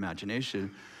inspired imagination.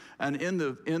 And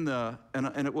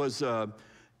it was a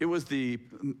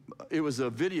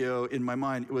video in my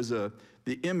mind. It was the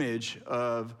image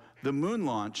of the moon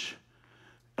launch,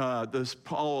 this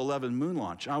Apollo 11 moon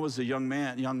launch. I was a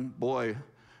young boy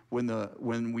when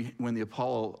the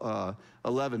Apollo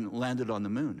 11 landed on the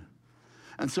moon.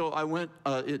 And so I went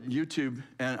YouTube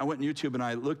and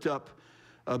I looked up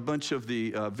a bunch of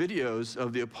the videos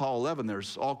of the Apollo 11.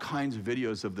 There's all kinds of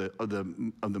videos of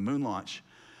the moon launch.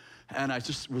 And I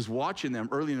just was watching them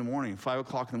early in the morning, 5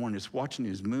 o'clock in the morning, just watching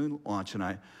these moon launch. And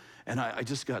I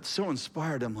just got so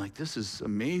inspired. I'm like, this is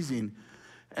amazing.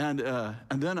 And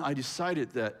then I decided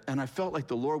that, and I felt like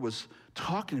the Lord was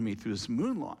talking to me through this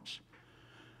moon launch.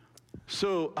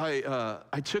 So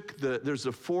I took there's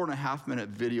a 4.5-minute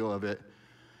video of it.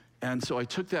 And so I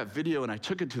took that video and I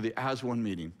took it to the As One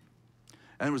meeting.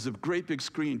 And it was a great big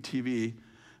screen TV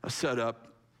set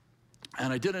up.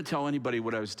 And I didn't tell anybody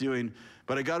what I was doing,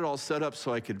 but I got it all set up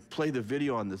so I could play the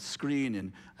video on the screen,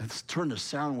 and I turned the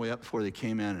sound way up before they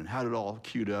came in and had it all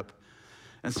queued up.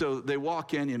 And so they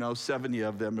walk in, 70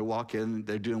 of them, they walk in,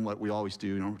 they're doing what we always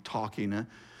do, talking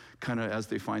kind of as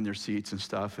they find their seats and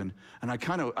stuff. And I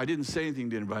didn't say anything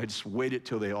to anybody, I just waited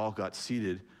till they all got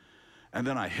seated. And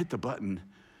then I hit the button,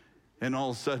 and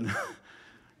all of a sudden,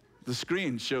 the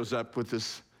screen shows up with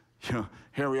this,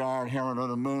 here we are, here on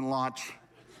the moon launch,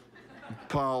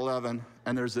 Apollo 11,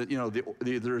 and there's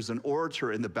there's an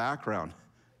orator in the background,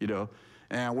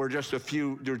 and they're just a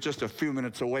few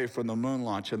minutes away from the moon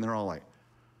launch, and they're all like,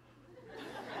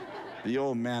 the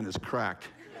old man is cracked.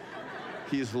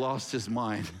 He's lost his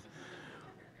mind.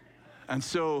 And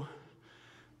so,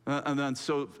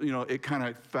 it kind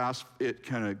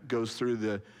of goes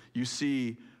through you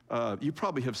see, you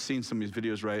probably have seen some of these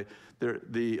videos, right?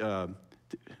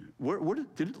 Where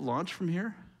did it launch from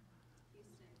here?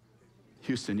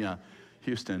 Houston, yeah,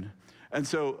 Houston. And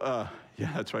so,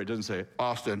 yeah, that's right, it doesn't say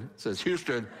Austin, it says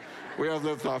Houston. We have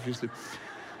liftoff, Houston.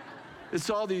 It's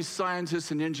all these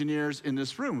scientists and engineers in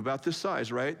this room, about this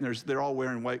size, right? And they're all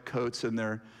wearing white coats, and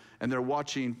they're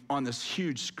watching on this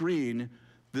huge screen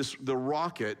the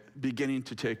rocket beginning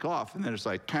to take off. And then it's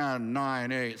like 10,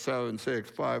 9, 8, 7, 6,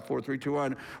 5, 4, 3, 2,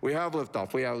 1. We have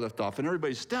liftoff, we have liftoff. And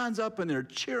everybody stands up and they're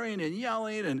cheering and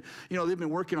yelling. And, they've been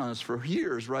working on this for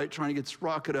years, right? Trying to get this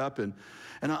rocket up. And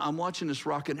I'm watching this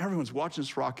rocket, and everyone's watching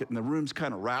this rocket, and the room's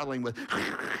kind of rattling with,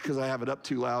 because I have it up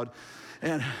too loud.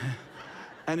 And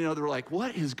they're like,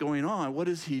 what is going on? What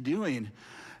is he doing?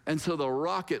 And so the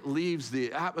rocket leaves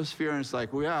the atmosphere, and it's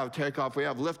like, we have takeoff, we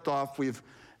have liftoff,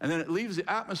 and then it leaves the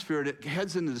atmosphere, and it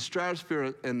heads into the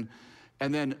stratosphere, and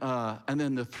then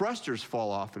the thrusters fall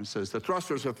off, and it says, the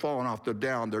thrusters have fallen off, they're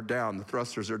down, the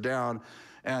thrusters are down,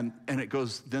 and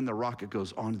then the rocket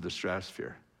goes onto the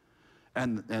stratosphere,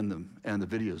 and the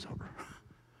video's over.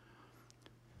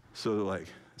 So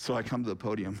I come to the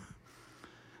podium.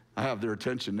 I have their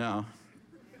attention now.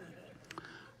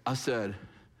 I said,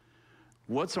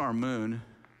 what's our moon,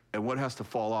 and what has to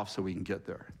fall off so we can get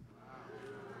there?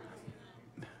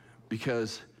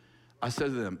 Because I said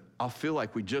to them, I feel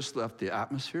like we just left the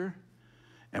atmosphere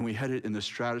and we headed in the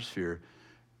stratosphere,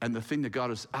 and the thing that got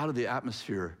us out of the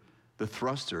atmosphere, the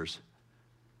thrusters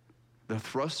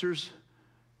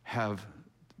have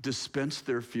dispensed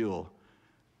their fuel,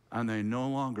 and they no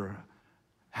longer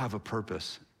have a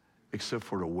purpose except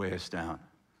for to weigh us down.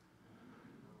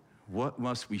 What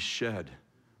must we shed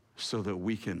so that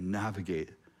we can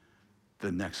navigate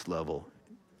the next level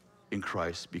in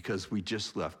Christ? Because we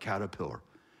just left caterpillar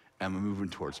and we're moving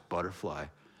towards butterfly.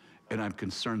 And I'm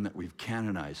concerned that we've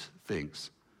canonized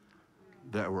things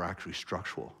that were actually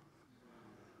structural.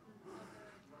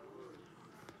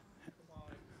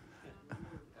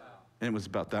 And it was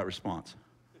about that response.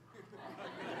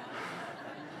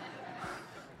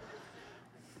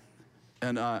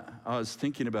 And I was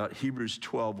thinking about Hebrews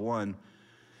 12:1.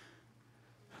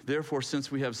 Therefore,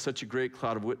 since we have such a great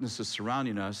cloud of witnesses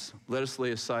surrounding us, let us lay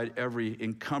aside every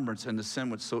encumbrance and the sin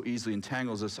which so easily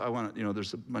entangles us.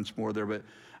 There's a bunch more there, but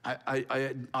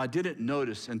I didn't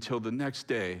notice until the next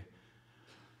day.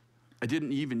 I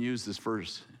didn't even use this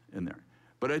verse in there.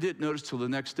 But I didn't notice till the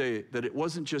next day that it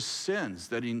wasn't just sins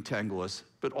that entangle us,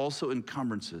 but also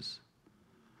encumbrances.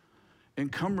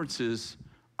 Encumbrances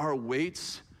are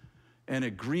weights and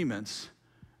agreements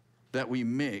that we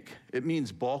make. It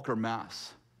means bulk or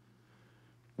mass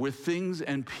with things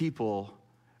and people,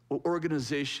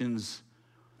 organizations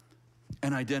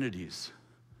and identities.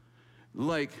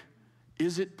 Like,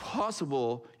 is it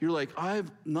possible, you're like, I'm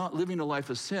not living a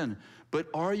life of sin, but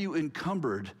are you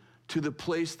encumbered to the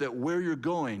place that where you're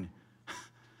going,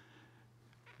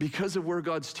 because of where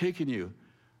God's taken you,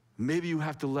 maybe you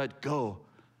have to let go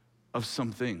of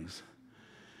some things?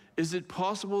 Is it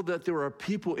possible that there are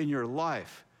people in your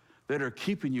life that are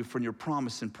keeping you from your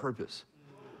promise and purpose?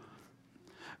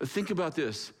 Think about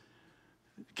this.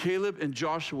 Caleb and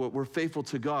Joshua were faithful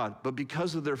to God, but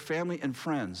because of their family and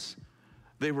friends,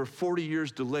 they were 40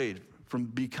 years delayed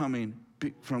from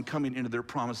coming into their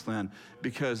promised land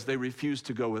because they refused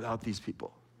to go without these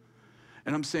people.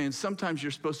 And I'm saying sometimes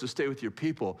you're supposed to stay with your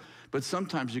people, but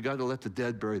sometimes you got to let the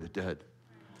dead bury the dead.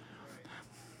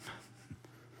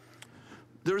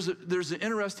 There's an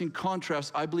interesting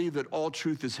contrast. I believe that all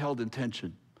truth is held in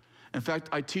tension. In fact,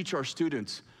 I teach our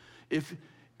students, if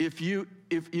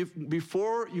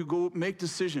before you go make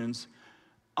decisions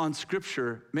on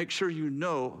Scripture, make sure you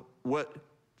know what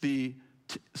the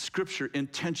Scripture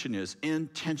intention is.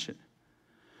 Intention.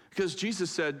 Because Jesus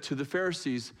said to the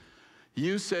Pharisees,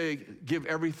 you say give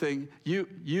everything,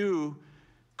 you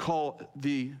call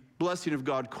the blessing of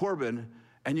God, Corban,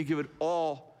 and you give it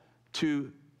all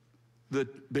to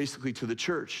basically to the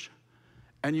church.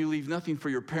 And you leave nothing for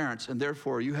your parents, and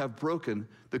therefore you have broken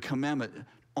the commandment,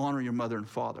 honor your mother and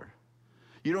father.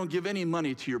 You don't give any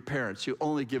money to your parents, you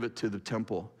only give it to the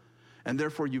temple. And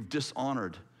therefore you've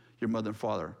dishonored your mother and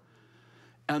father.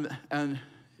 And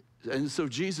so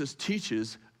Jesus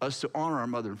teaches us to honor our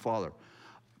mother and father.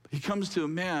 He comes to a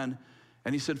man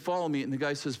and he said, follow me. And the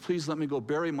guy says, please let me go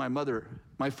bury my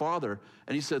father.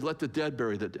 And he said, let the dead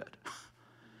bury the dead.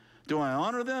 Do I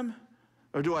honor them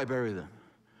or do I bury them?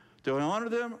 Do I honor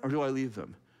them or do I leave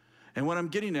them? And what I'm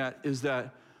getting at is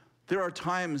that there are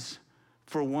times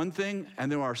for one thing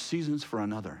and there are seasons for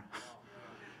another.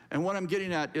 And what I'm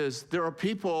getting at is there are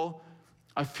people,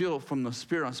 I feel from the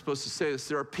Spirit I'm supposed to say this,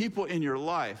 there are people in your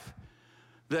life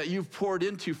that you've poured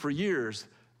into for years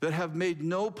that have made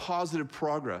no positive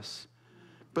progress,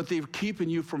 but they've keeping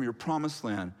you from your promised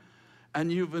land.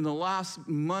 And in the last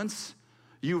months,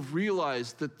 you've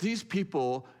realized that these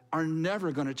people are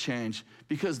never gonna change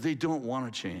because they don't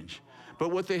wanna change.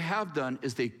 But what they have done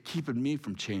is they've keeping me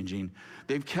from changing.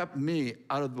 They've kept me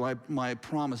out of my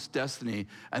promised destiny,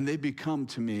 and they've become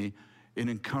to me an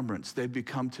encumbrance. They've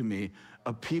become to me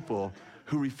a people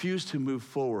who refuse to move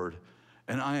forward.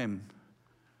 And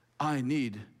I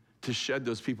need to shed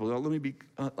those people.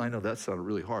 Now, I know that sounded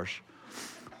really harsh.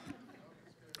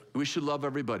 We should love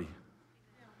everybody.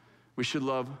 We should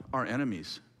love our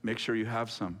enemies. Make sure you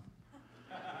have some.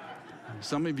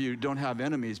 Some of you don't have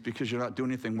enemies because you're not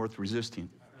doing anything worth resisting.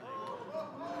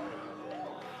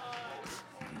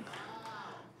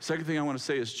 Second thing I want to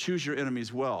say is choose your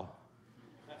enemies well.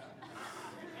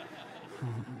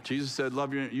 Jesus said,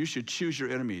 you should choose your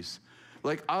enemies.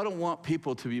 Like, I don't want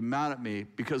people to be mad at me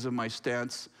because of my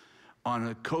stance on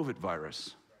a COVID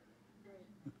virus.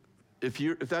 If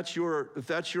that's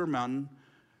your mountain,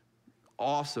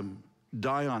 awesome,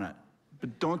 die on it.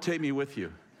 But don't take me with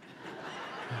you.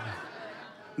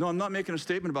 No, I'm not making a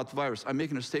statement about the virus. I'm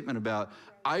making a statement about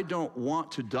I don't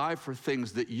want to die for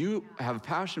things that you have a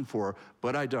passion for,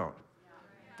 but I don't.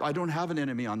 I don't have an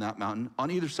enemy on that mountain, on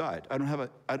either side. I don't have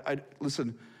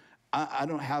listen, I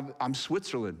don't have, I'm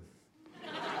Switzerland.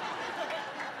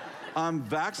 I'm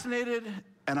vaccinated,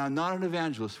 and I'm not an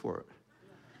evangelist for it.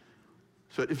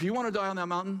 So if you want to die on that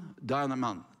mountain, die on that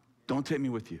mountain. Don't take me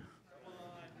with you.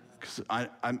 Because I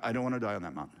don't want to die on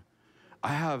that mountain.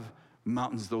 I have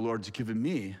mountains the Lord's given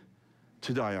me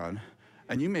to die on.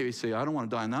 And you maybe say, I don't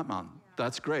want to die on that mountain.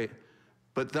 That's great.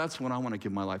 But that's what I want to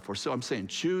give my life for. So I'm saying,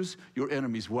 choose your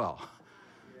enemies well.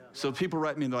 So people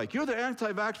write me and they're like, you're the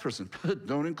anti-vax person.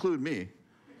 Don't include me,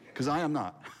 because I am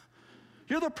not.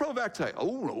 You're the pro-vax type.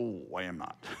 Oh, no, I am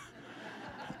not.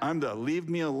 I'm the leave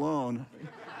me alone.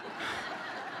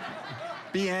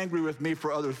 Be angry with me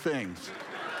for other things.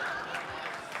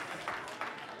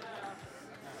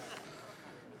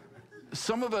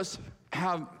 Some of us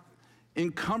have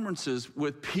encumbrances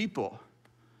with people,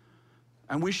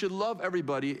 and we should love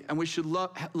everybody, and we should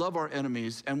love our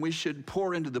enemies, and we should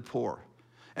pour into the poor,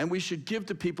 and we should give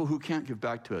to people who can't give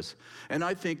back to us. And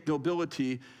I think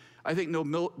nobility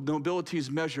is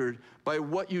measured by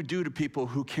what you do to people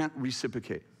who can't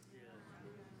reciprocate.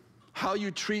 How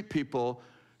you treat people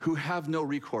who have no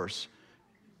recourse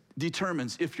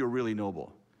determines if you're really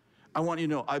noble. I want you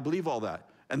to know, I believe all that,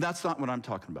 and that's not what I'm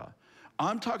talking about.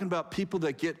 I'm talking about people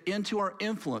that get into our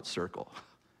influence circle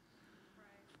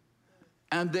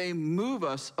and they move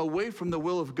us away from the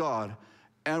will of God,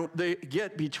 and they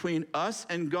get between us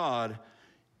and God,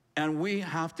 and we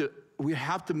have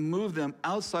to move them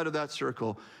outside of that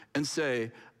circle and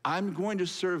say, I'm going to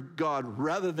serve God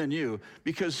rather than you,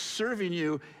 because serving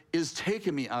you is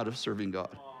taking me out of serving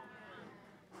God.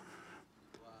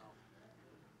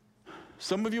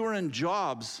 Some of you are in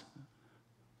jobs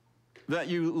that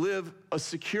you live a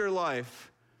secure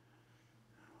life,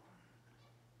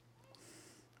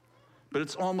 but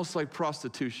it's almost like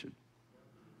prostitution.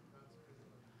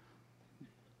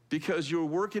 Because you're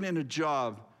working in a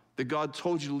job that God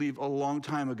told you to leave a long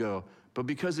time ago, but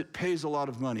because it pays a lot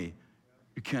of money,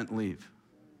 you can't leave.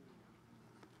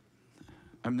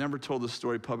 I've never told this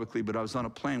story publicly, but I was on a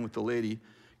plane with the lady.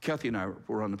 Kathy and I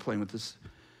were on a plane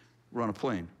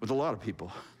with a lot of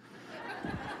people.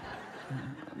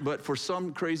 But for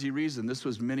some crazy reason, this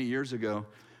was many years ago,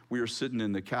 we were sitting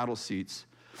in the cattle seats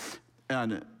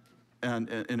and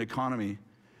in economy.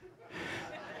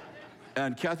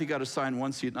 And Kathy got assigned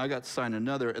one seat, and I got assigned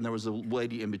another, and there was a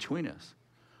lady in between us.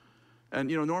 And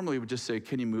normally we'd just say,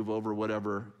 can you move over,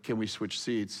 whatever, can we switch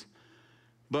seats?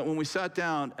 But when we sat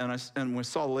down and we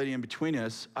saw the lady in between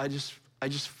us, I just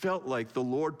felt like the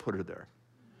Lord put her there.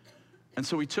 And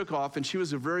so we took off, and she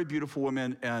was a very beautiful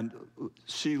woman, and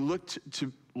she looked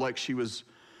like she was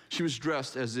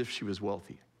dressed as if she was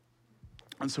wealthy.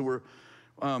 And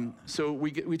so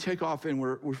we take off, and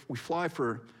we fly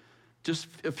for just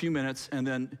a few minutes, and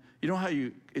then you know how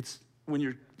it's when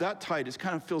you're that tight, it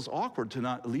kind of feels awkward to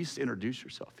not at least introduce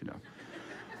yourself, you know.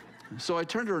 So I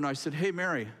turned to her and I said, "Hey,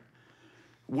 Mary,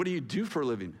 what do you do for a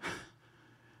living?"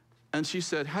 And she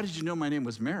said, "How did you know my name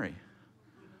was Mary?"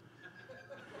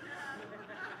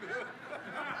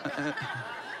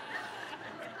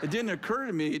 It didn't occur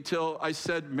to me till I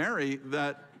said Mary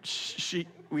that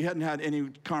we hadn't had any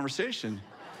conversation.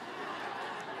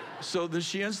 So then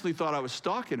she instantly thought I was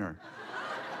stalking her.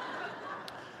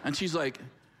 And she's like,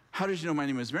 "How did you know my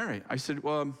name was Mary?" I said,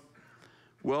 and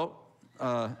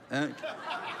so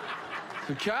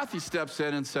Kathy steps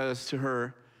in and says to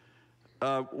her,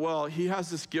 "Well, he has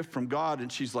this gift from God." And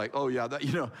she's like, "Oh yeah, that,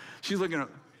 you know," she's looking at,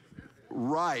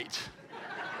 right.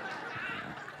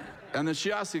 And then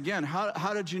she asked again,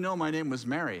 how did you know my name was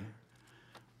Mary?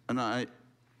 And I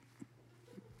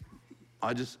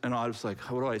was like,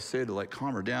 what do I say to like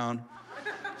calm her down?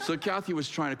 So Kathy was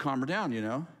trying to calm her down, you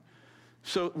know?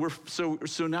 So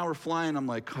now we're flying. I'm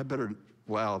like,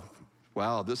 wow,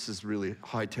 this is really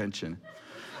high tension.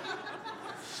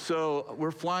 So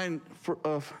we're flying for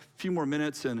a few more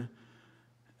minutes, and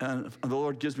the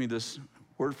Lord gives me this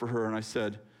word for her, and I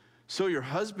said, "So your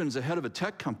husband's the head of a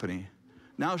tech company."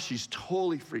 Now she's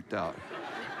totally freaked out.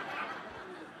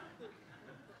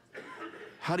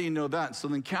 How do you know that? So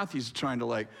then Kathy's trying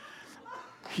to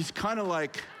he's kind of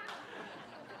like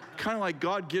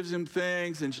God gives him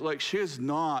things, and she is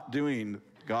not doing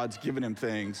God's giving him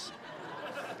things.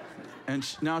 And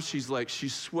now she's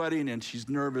sweating and she's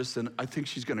nervous, and I think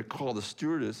she's gonna call the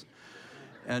stewardess.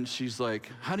 And she's like,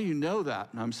 "How do you know that?"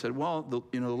 And I said, "Well, the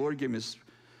Lord gave me this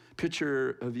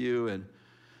picture of you, and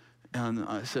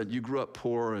I said, you grew up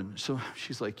poor." And so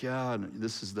she's like, "Yeah, and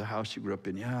this is the house you grew up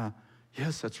in." "Yeah,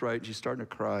 yes, that's right." And she's starting to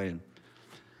cry.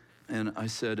 And I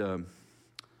said,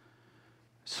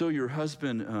 "So your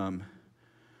husband,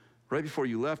 right before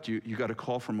you left, you got a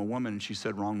call from a woman," and she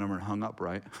said, "Wrong number," and hung up,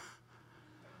 right?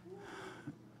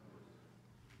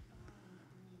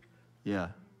 Yeah.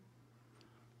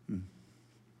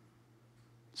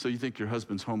 So you think your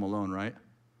husband's home alone, right?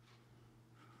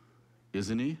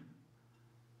 Isn't he?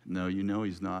 No, you know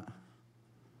he's not.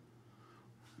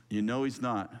 You know he's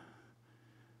not.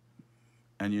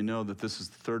 And you know that this is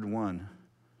the third one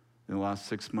in the last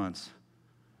 6 months.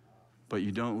 But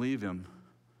you don't leave him,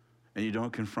 and you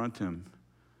don't confront him.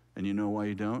 And you know why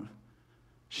you don't?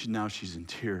 Now she's in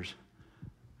tears.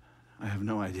 I have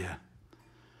no idea.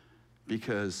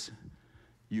 Because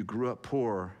you grew up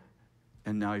poor,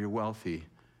 and now you're wealthy,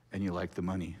 and you like the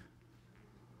money,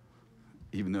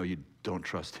 even though you don't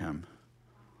trust him.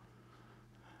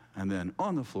 And then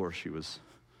on the floor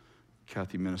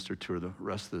Kathy ministered to her the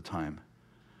rest of the time.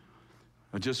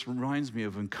 It just reminds me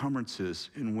of encumbrances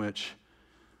in which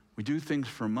we do things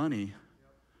for money,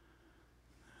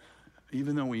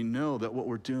 even though we know that what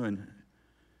we're doing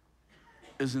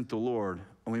isn't the Lord,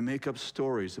 and we make up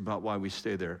stories about why we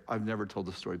stay there. I've never told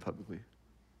the story publicly,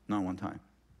 not one time.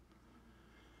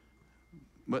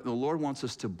 But the Lord wants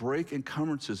us to break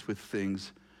encumbrances with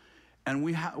things. And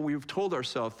we've told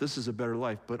ourselves this is a better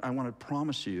life, but I want to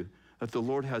promise you that the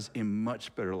Lord has a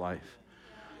much better life.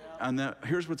 And that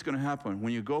here's what's going to happen.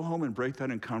 When you go home and break that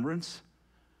encumbrance,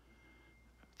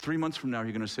 3 months from now,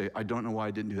 you're going to say, "I don't know why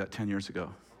I didn't do that 10 years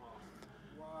ago.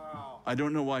 Wow. I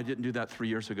don't know why I didn't do that 3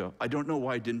 years ago. I don't know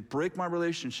why I didn't break my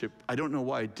relationship. I don't know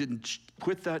why I didn't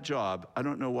quit that job. I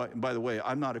don't know why." And by the way,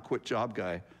 I'm not a quit job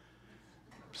guy.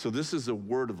 So this is a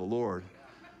word of the Lord.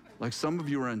 Like some of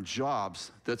you are in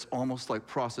jobs that's almost like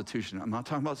prostitution. I'm not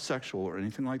talking about sexual or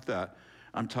anything like that.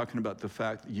 I'm talking about the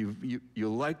fact that you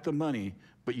like the money,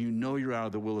 but you know you're out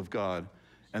of the will of God.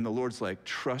 And the Lord's like,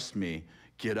 "Trust me,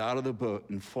 get out of the boat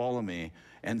and follow me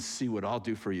and see what I'll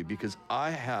do for you, because I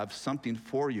have something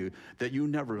for you that you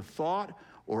never thought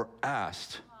or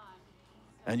asked.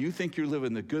 And you think you're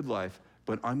living the good life,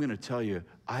 but I'm gonna tell you,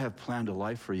 I have planned a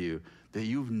life for you that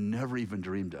you've never even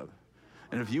dreamed of.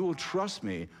 And if you will trust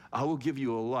me, I will give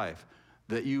you a life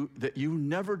that you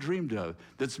never dreamed of,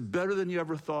 that's better than you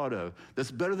ever thought of,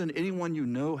 that's better than anyone you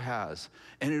know has.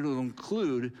 And it'll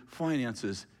include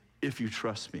finances if you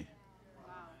trust me."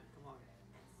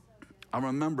 I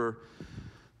remember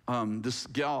this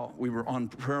gal, we were on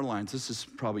prayer lines. This is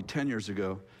probably 10 years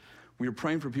ago. We were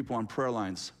praying for people on prayer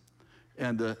lines.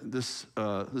 And this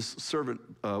servant,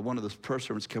 one of the prayer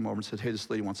servants came over and said, "Hey, this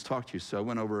lady wants to talk to you." So I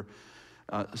went over,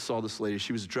 saw this lady.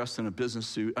 She was dressed in a business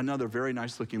suit, another very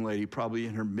nice looking lady, probably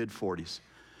in her mid-40s.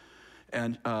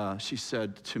 And she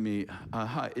said to me,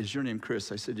 hi, is your name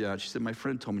Chris? I said, yeah. She said, my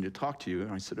friend told me to talk to you.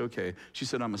 And I said, okay. She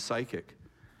said, I'm a psychic.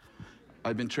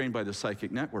 I've been trained by the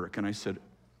Psychic Network. And I said,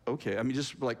 okay. I mean,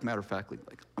 just like matter of factly,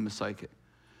 like, I'm a psychic.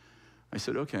 I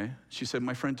said, okay. She said,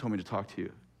 my friend told me to talk to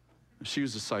you. She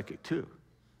was a psychic too.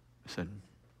 I said,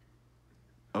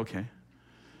 okay.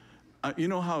 You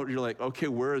know how you're like, okay,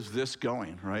 where is this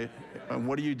going, right? And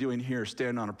what are you doing here,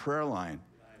 standing on a prayer line?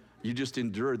 You just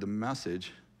endured the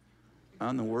message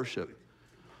on the worship.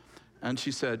 And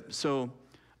she said, so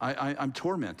I'm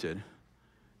tormented,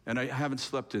 and I haven't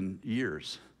slept in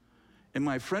years. And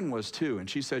my friend was too, and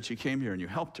she said she came here and you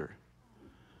helped her.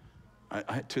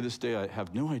 To this day, I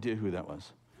have no idea who that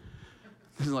was.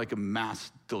 This is like a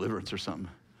mass deliverance or something.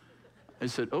 I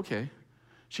said, okay.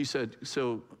 She said,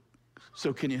 so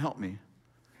can you help me?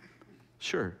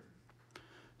 Sure.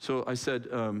 So I said,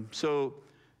 so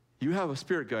you have a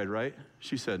spirit guide, right?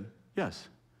 She said, yes.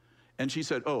 And she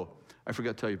said, oh, I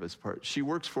forgot to tell you this part. She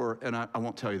works for, and I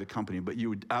won't tell you the company, but you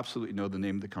would absolutely know the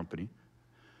name of the company,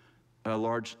 a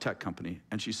large tech company.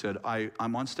 And she said,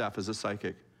 I'm on staff as a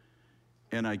psychic,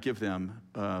 and I give them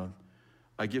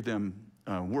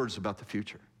words about the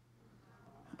future.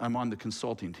 I'm on the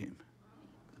consulting team.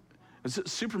 It's a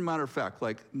super matter of fact,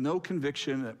 like no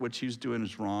conviction that what she's doing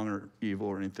is wrong or evil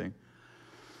or anything.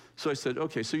 So I said,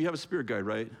 okay, so you have a spirit guide,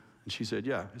 right? And she said,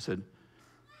 yeah. I said,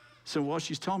 so while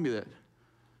she's telling me that,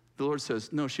 the Lord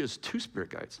says, no, she has 2 spirit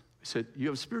guides. I said, you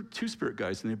have 2 spirit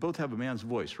guides, and they both have a man's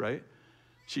voice, right?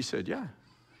 She said, yeah.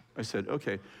 I said,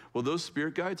 okay, well, those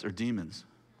spirit guides are demons.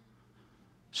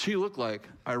 She looked like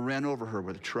I ran over her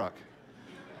with a truck.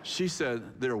 She said,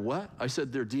 they're what? I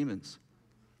said, they're demons.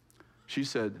 She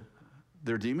said,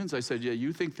 they're demons? I said, yeah,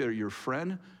 you think they're your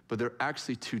friend, but they're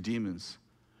actually 2 demons.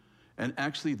 And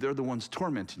actually, they're the ones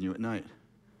tormenting you at night.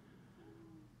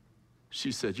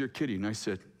 She said, you're kidding. I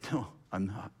said, no, I'm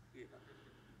not.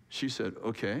 She said,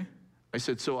 okay. I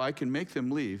said, so I can make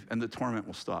them leave and the torment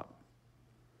will stop.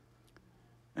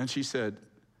 And she said,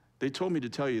 they told me to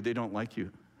tell you they don't like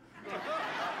you.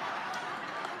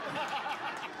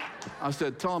 I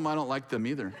said, tell them I don't like them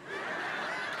either.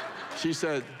 She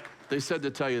said, they said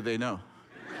to tell you they know.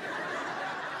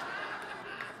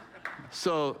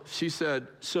 So she said,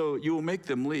 so you will make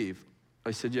them leave.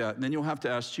 I said, yeah, and then you'll have to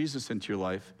ask Jesus into your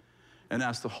life and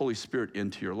ask the Holy Spirit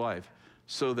into your life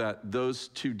so that those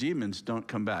 2 demons don't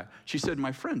come back. She said,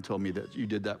 my friend told me that you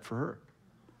did that for her.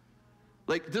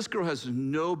 Like, this girl has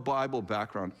no Bible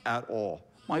background at all.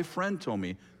 My friend told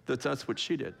me that that's what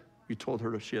she did. You told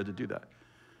her she had to do that.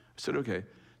 I said, okay.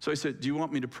 So I said, do you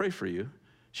want me to pray for you?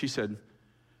 She said,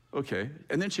 okay.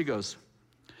 And then she goes,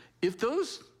 if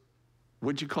those,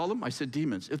 what'd you call them? I said,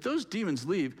 demons. If those demons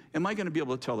leave, am I going to be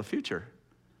able to tell the future?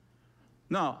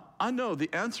 Now, I know the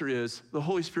answer is the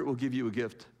Holy Spirit will give you a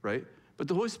gift, right? But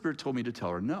the Holy Spirit told me to tell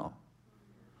her no.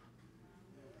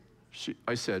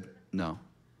 I said, no.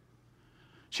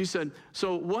 She said,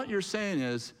 so what you're saying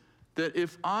is that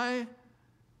if I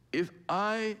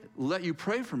let you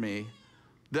pray for me,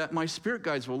 that my spirit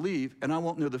guides will leave and I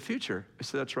won't know the future. I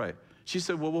said, that's right. She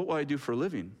said, well, what will I do for a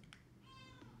living?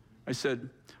 I said,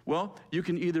 well, you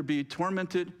can either be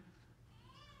tormented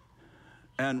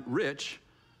and rich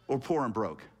or poor and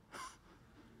broke.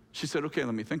 She said, okay,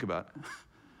 let me think about it.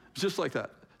 Just like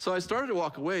that. So I started to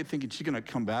walk away thinking she's going to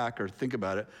come back or think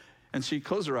about it. And she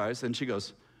closed her eyes and she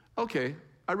goes, okay,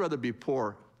 I'd rather be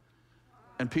poor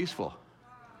and peaceful.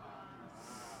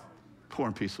 Poor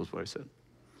and peaceful is what I said.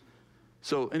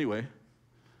 So anyway,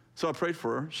 so I prayed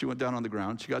for her. She went down on the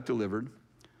ground. She got delivered,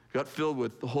 got filled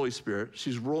with the Holy Spirit.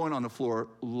 She's rolling on the floor,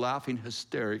 laughing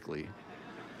hysterically.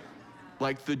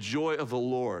 Like the joy of the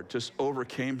Lord just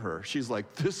overcame her. She's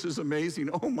like, this is amazing.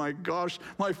 Oh my gosh,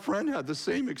 my friend had the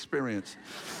same experience.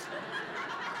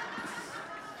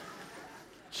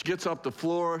 She gets off the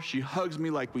floor. She hugs me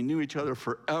like we knew each other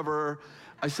forever.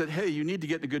 I said, hey, you need to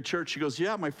get to a good church. She goes,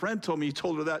 yeah, my friend told me you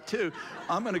told her that too.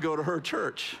 I'm going to go to her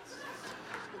church.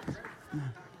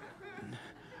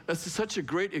 That's such a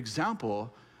great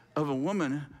example of a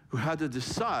woman who had to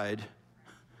decide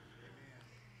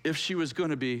if she was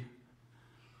going to be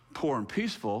poor and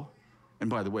peaceful. And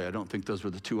by the way, I don't think those were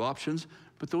the 2 options,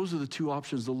 but those are the 2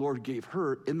 options the Lord gave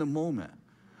her in the moment.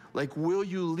 Like, will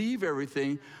you leave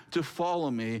everything to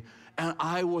follow me? And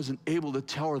I wasn't able to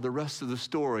tell her the rest of the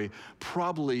story.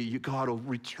 Probably God will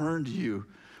return to you.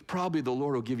 Probably the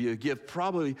Lord will give you a gift.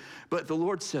 Probably, but the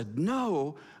Lord said,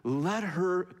 no, let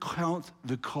her count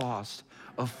the cost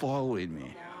of following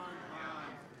me.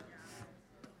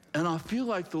 And I feel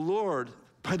like the Lord,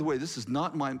 by the way, this is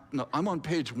not no, I'm on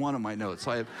page 1 of my notes.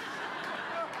 I have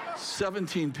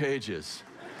 17 pages.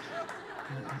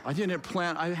 I didn't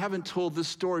plan. I haven't told this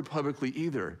story publicly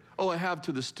either. Oh, I have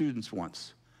to the students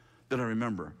once that I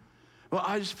remember. Well,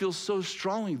 I just feel so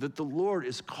strongly that the Lord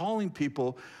is calling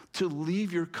people to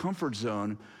leave your comfort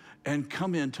zone and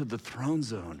come into the throne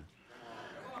zone.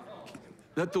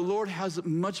 That the Lord has a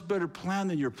much better plan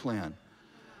than your plan.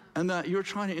 And that you're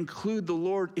trying to include the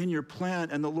Lord in your plan,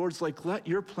 and the Lord's like, let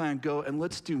your plan go and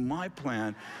let's do my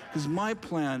plan, because my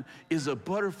plan is a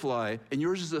butterfly and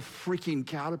yours is a freaking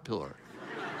caterpillar.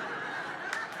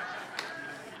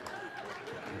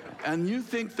 And you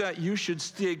think that you should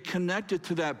stay connected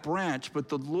to that branch, but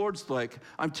the Lord's like,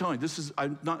 I'm telling you,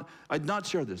 I'd not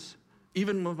share this,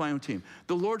 even with my own team.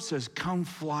 The Lord says, come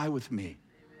fly with me.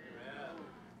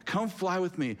 Come fly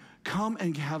with me. Come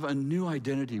and have a new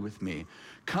identity with me.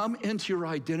 Come into your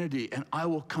identity and I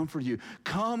will comfort you.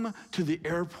 Come to the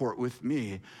airport with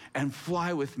me and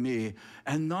fly with me.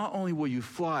 And not only will you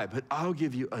fly, but I'll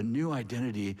give you a new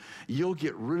identity. You'll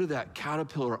get rid of that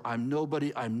caterpillar. I'm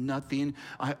nobody, I'm nothing.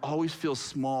 I always feel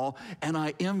small and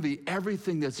I envy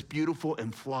everything that's beautiful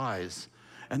and flies.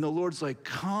 And the Lord's like,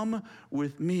 come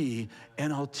with me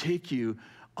and I'll take you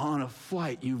on a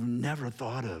flight you've never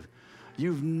thought of.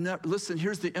 Listen,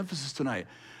 here's the emphasis tonight.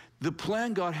 The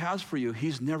plan God has for you,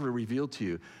 he's never revealed to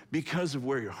you because of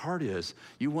where your heart is.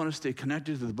 You want to stay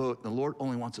connected to the boat, and the Lord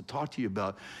only wants to talk to you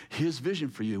about his vision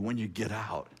for you when you get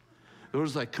out. The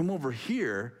Lord's like, come over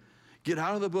here, get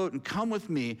out of the boat and come with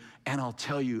me, and I'll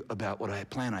tell you about what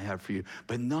plan I have for you.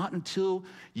 But not until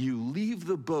you leave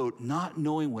the boat not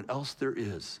knowing what else there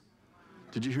is.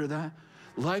 Did you hear that?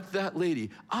 Like that lady,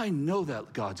 I know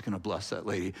that God's going to bless that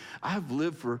lady. I've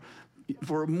lived for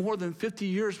more than 50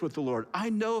 years with the Lord. I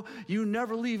know you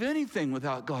never leave anything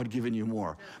without God giving you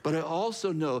more. But I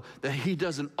also know that he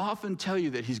doesn't often tell you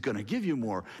that he's going to give you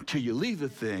more till you leave the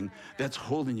thing that's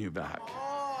holding you back.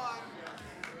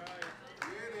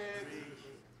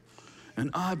 And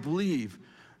I believe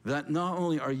that not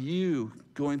only are you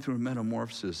going through a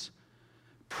metamorphosis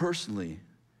personally,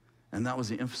 and that was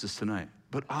the emphasis tonight,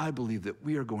 but I believe that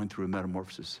we are going through a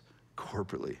metamorphosis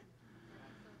corporately.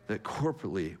 That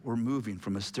corporately, we're moving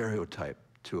from a stereotype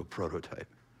to a prototype.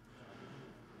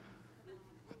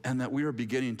 And that we are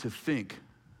beginning to think,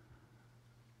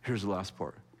 here's the last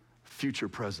part, future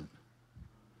present.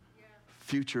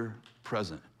 Future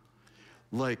present.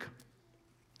 Like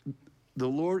the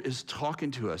Lord is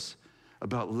talking to us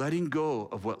about letting go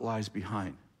of what lies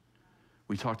behind.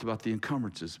 We talked about the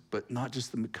encumbrances, but not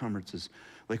just the encumbrances.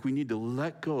 Like we need to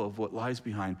let go of what lies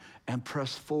behind and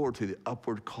press forward to the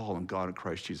upward call in God and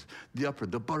Christ Jesus. The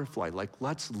upward, the butterfly, like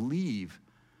let's leave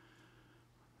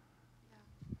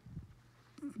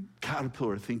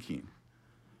caterpillar thinking.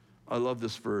 I love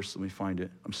this verse. Let me find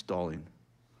it. I'm stalling.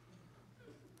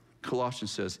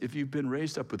 Colossians says, if you've been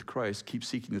raised up with Christ, keep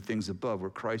seeking the things above where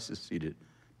Christ is seated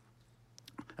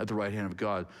at the right hand of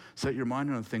God. Set your mind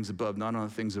on the things above, not on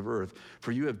the things of earth.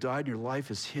 For you have died, and your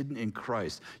life is hidden in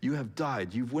Christ. You have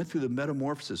died. You went through the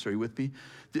metamorphosis. Are you with me?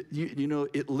 You know,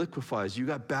 it liquefies. You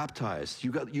got baptized.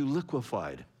 You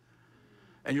liquefied.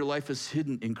 And your life is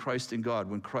hidden in Christ in God.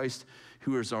 When Christ,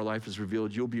 who is our life, is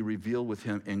revealed, you'll be revealed with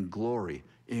him in glory.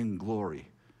 In glory.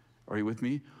 Are you with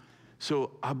me?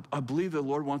 So I believe the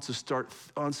Lord wants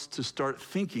us to start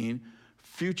thinking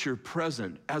future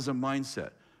present as a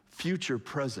mindset. Future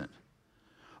present.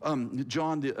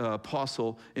 John the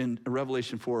apostle in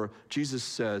Revelation 4, Jesus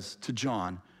says to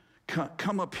John,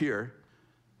 come up here.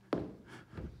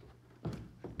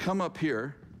 Come up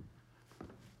here,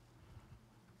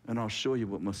 and I'll show you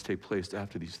what must take place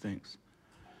after these things.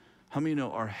 How many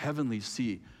know our heavenly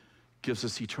seat gives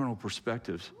us eternal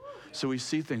perspectives? So we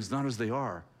see things not as they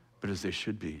are, but as they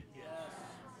should be.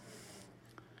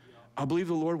 I believe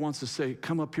the Lord wants to say,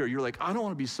 come up here. You're like, I don't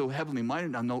want to be so heavenly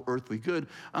minded. I'm no earthly good.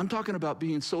 I'm talking about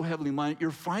being so heavenly minded,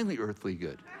 you're finally earthly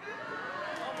good.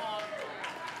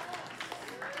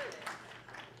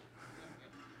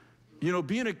 You know,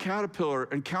 being a caterpillar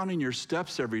and counting your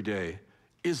steps every day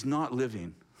is not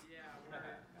living.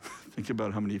 Think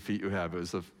about how many feet you have. It was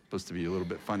supposed to be a little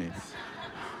bit funny.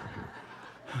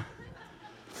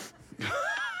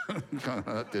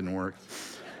 That didn't work.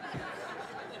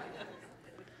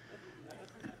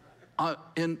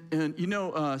 And you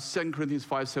know 2 Corinthians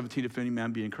 5:17, if any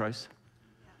man be in Christ?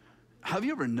 Have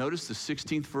you ever noticed the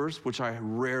 16th verse, which I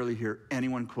rarely hear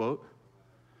anyone quote?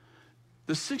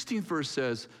 The 16th verse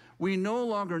says, we no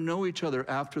longer know each other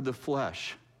after the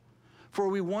flesh. For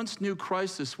we once knew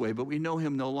Christ this way, but we know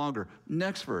him no longer.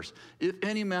 Next verse, if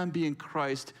any man be in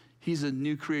Christ, he's a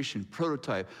new creation,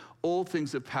 prototype. Old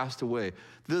things have passed away.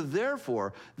 The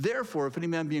therefore, if any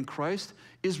man be in Christ,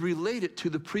 is related to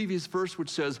the previous verse which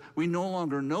says, we no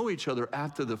longer know each other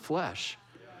after the flesh.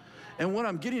 And what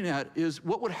I'm getting at is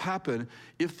what would happen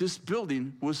if this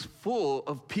building was full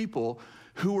of people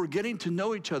who were getting to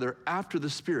know each other after the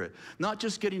Spirit. Not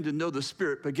just getting to know the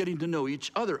Spirit, but getting to know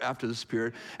each other after the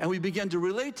Spirit. And we began to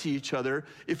relate to each other,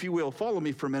 if you will, follow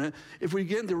me for a minute. If we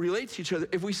begin to relate to each other,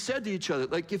 if we said to each other,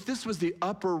 like if this was the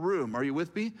upper room, are you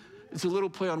with me? It's a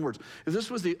little play on words. If this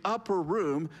was the upper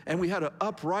room and we had an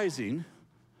uprising,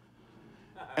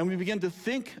 and we began to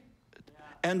think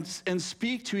and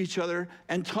speak to each other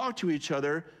and talk to each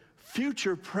other,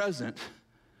 future, present,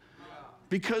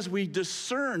 because we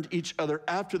discerned each other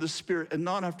after the Spirit and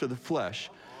not after the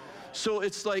flesh. So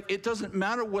it's like, it doesn't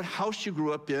matter what house you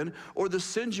grew up in or the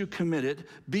sins you committed,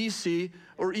 BC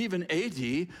or even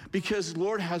AD, because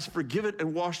Lord has forgiven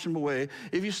and washed them away.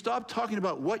 If you stop talking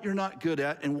about what you're not good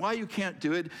at and why you can't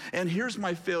do it, and here's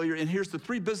my failure, and here's the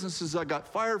 3 businesses I got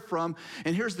fired from,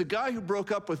 and here's the guy who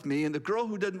broke up with me, and the girl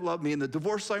who didn't love me, and the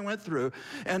divorce I went through,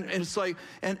 and it's like,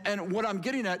 and what I'm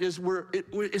getting at is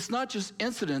it's not just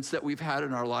incidents that we've had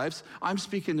in our lives. I'm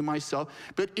speaking to myself,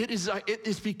 but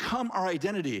it's become our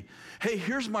identity. Hey,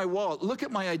 here's my wallet. Look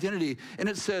at my identity. And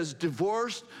it says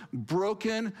divorced,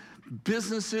 broken,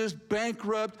 businesses,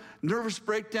 bankrupt, nervous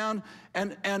breakdown.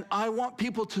 And I want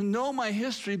people to know my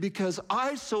history because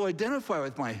I so identify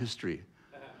with my history.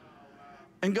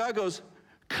 And God goes,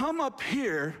 come up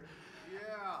here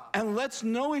and let's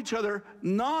know each other,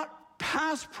 not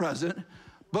past present,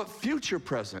 but future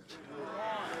present.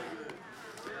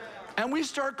 And we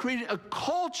start creating a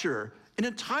culture, an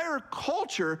entire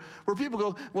culture where people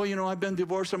go, well, you know, I've been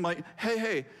divorced. I'm like,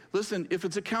 hey, listen, if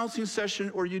it's a counseling session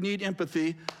or you need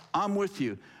empathy, I'm with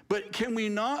you. But can we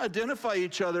not identify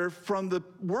each other from the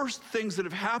worst things that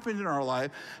have happened in our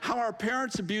life, how our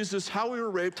parents abused us, how we were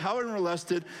raped, how we were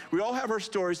molested? We all have our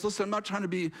stories. Listen, I'm not trying to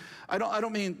be, I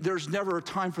don't mean there's never a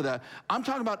time for that. I'm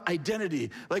talking about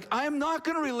identity. Like, I am not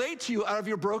going to relate to you out of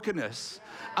your brokenness.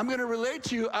 I'm going to relate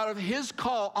to you out of his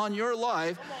call on your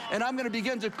life, and I'm going to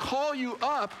begin to call you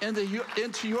up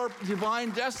into your divine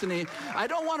destiny. I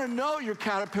don't want to know your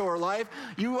caterpillar life.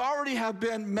 You already have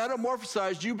been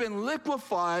metamorphosized. You've been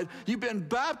liquefied. You've been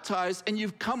baptized, and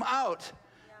you've come out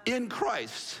in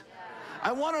Christ.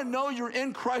 I want to know your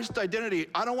in Christ identity.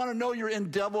 I don't want to know your in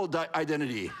devil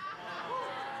identity.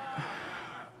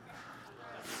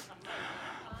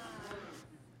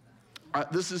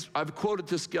 I've quoted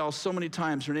this gal so many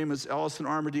times. Her name is Allison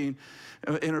Armadine.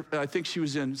 I think she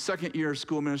was in second year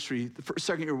school ministry, the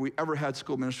second year we ever had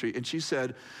school ministry. And she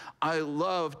said, I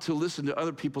love to listen to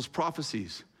other people's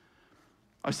prophecies.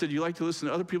 I said, you like to listen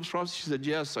to other people's prophecies? She said,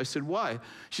 yes. I said, why?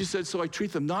 She said, so I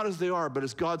treat them not as they are, but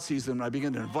as God sees them, and I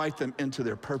begin to invite them into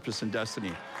their purpose and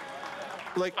destiny.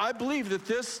 Like, I believe that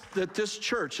this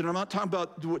church, and I'm not talking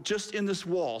about just in this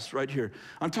walls right here.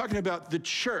 I'm talking about the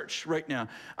church right now.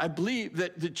 I believe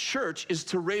that the church is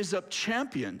to raise up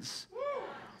champions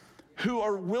who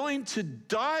are willing to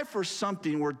die for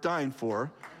something worth dying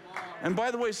for. And by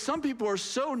the way, some people are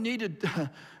so needed,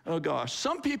 oh gosh,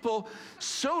 some people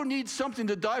so need something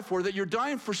to die for that you're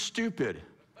dying for stupid.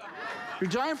 You're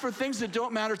dying for things that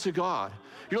don't matter to God.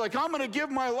 You're like, I'm going to give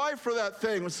my life for that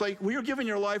thing. It's like, well, you're giving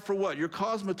your life for what? Your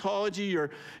cosmetology,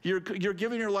 you're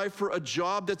giving your life for a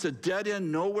job that's a dead end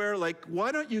nowhere. Like,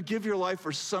 why don't you give your life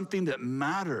for something that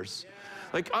matters?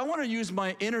 Like, I want to use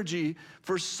my energy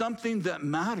for something that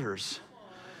matters.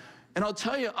 And I'll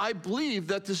tell you, I believe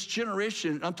that this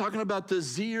generation, I'm talking about the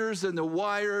Zers and the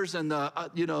Yers and the,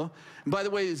 and by the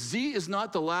way, Z is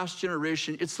not the last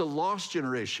generation, it's the lost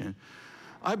generation.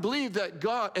 I believe that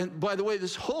God, and by the way,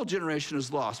 this whole generation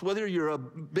is lost. Whether you're a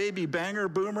baby banger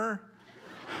boomer,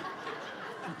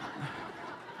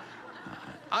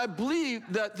 I believe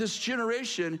that this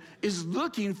generation is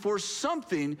looking for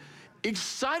something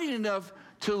exciting enough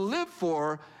to live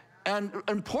for and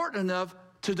important enough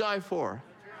to die for.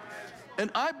 And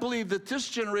I believe that this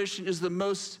generation is the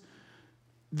most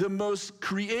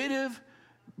creative,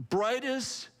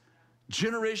 brightest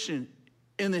generation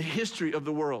in the history of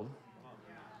the world.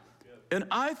 And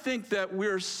I think that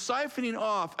we're siphoning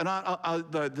off, and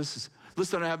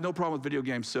listen, I have no problem with video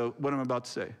games, so what I'm about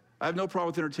to say. I have no problem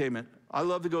with entertainment. I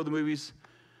love to go to the movies.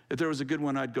 If there was a good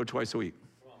one, I'd go twice a week.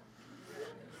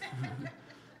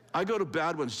 I go to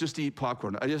bad ones just to eat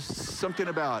popcorn. Something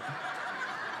about.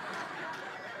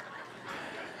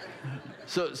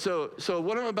 So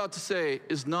what I'm about to say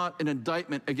is not an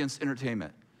indictment against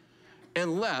entertainment,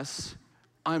 unless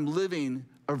I'm living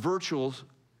a virtual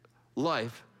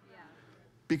life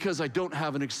because I don't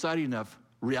have an exciting enough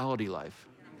reality life.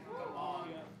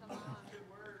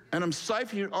 And I'm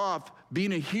siphoning off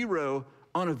being a hero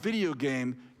on a video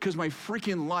game because my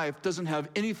freaking life doesn't have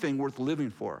anything worth living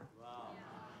for.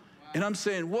 And I'm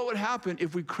saying, what would happen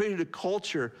if we created a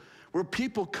culture where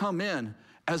people come in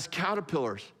as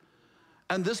caterpillars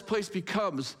and this place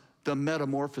becomes the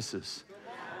metamorphosis?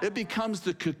 It becomes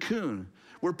the cocoon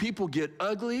where people get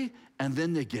ugly and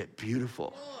then they get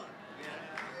beautiful.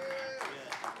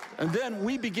 And then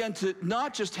we begin to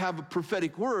not just have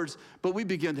prophetic words, but we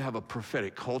begin to have a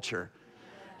prophetic culture.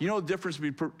 You know the difference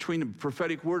between a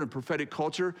prophetic word and prophetic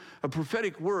culture? A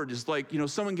prophetic word is like,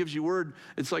 someone gives you a word,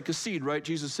 it's like a seed, right?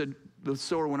 Jesus said the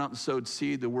sower went out and sowed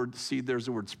seed. The word seed, there's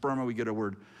the word sperma, we get a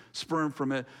word sperm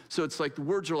from it. So it's like the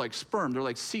words are like sperm, they're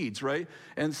like seeds, right?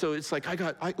 And so it's like,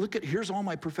 here's all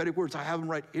my prophetic words. I have them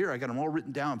right here. I got them all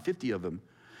written down, 50 of them.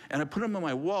 And I put them in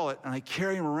my wallet and I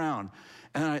carry them around.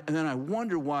 And then I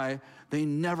wonder why they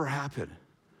never happen.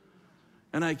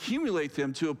 And I accumulate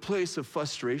them to a place of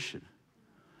frustration.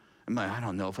 I'm like, I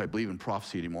don't know if I believe in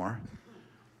prophecy anymore.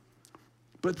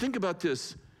 But think about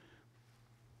this.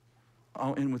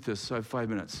 I'll end with this. I have 5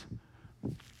 minutes.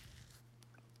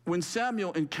 When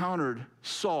Samuel encountered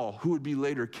Saul, who would be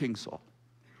later King Saul,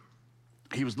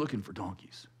 he was looking for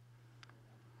donkeys.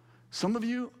 Some of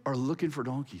you are looking for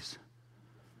donkeys.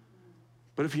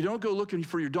 But if you don't go looking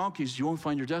for your donkeys, you won't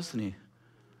find your destiny.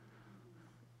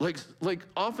 Like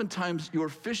oftentimes you're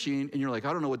fishing and you're like,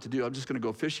 I don't know what to do. I'm just going to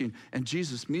go fishing. And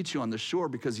Jesus meets you on the shore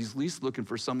because he's at least looking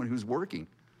for someone who's working.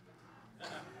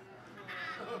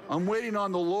 I'm waiting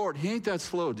on the Lord. He ain't that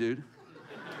slow, dude.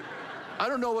 I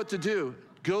don't know what to do.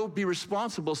 Go be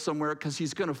responsible somewhere because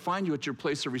he's going to find you at your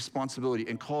place of responsibility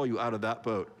and call you out of that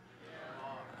boat.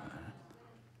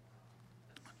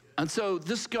 And so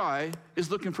this guy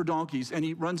is looking for donkeys, and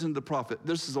he runs into the prophet.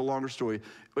 This is a longer story.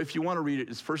 If you want to read it,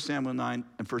 it's 1 Samuel 9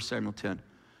 and 1 Samuel 10.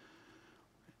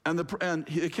 And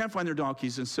they can't find their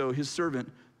donkeys, and so his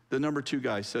servant, the number 2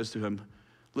 guy, says to him,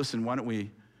 listen, why don't we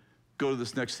go to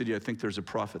this next city? I think there's a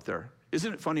prophet there.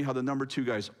 Isn't it funny how the number 2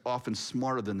 guy is often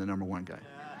smarter than the number 1 guy?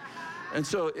 And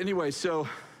so anyway, this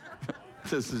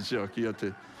is a joke. You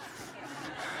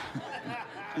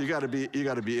got to be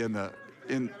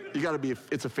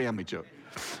it's a family joke.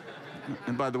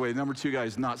 And by the way, number 2 guy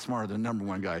is not smarter than number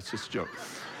 1 guy. It's just a joke.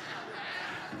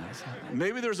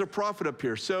 Maybe there's a prophet up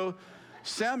here. So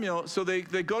they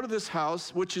go to this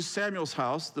house, which is Samuel's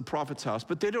house, the prophet's house,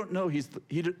 but they don't know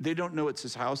they don't know it's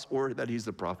his house or that he's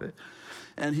the prophet.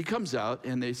 And he comes out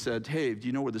and they said, hey, do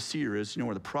you know where the seer is? Do you know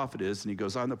where the prophet is? And he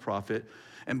goes, I'm the prophet.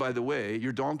 And by the way,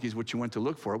 your donkeys, which you went to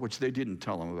look for, which they didn't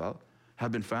tell him about,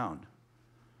 have been found.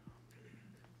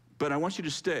 But I want you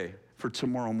to stay for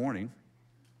tomorrow morning.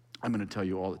 I'm going to tell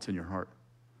you all that's in your heart.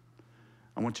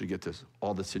 I want you to get this,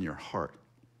 all that's in your heart.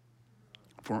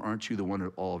 For aren't you the one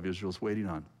that all of Israel's waiting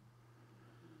on?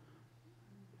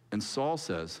 And Saul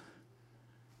says,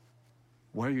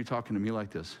 why are you talking to me like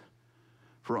this?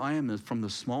 For I am from the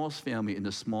smallest family in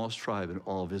the smallest tribe in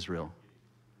all of Israel.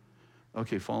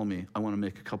 Okay, follow me. I want to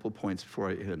make a couple points before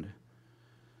I end.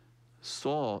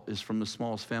 Saul is from the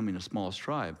smallest family in the smallest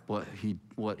tribe. What he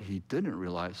didn't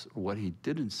realize, or what he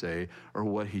didn't say, or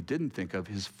what he didn't think of,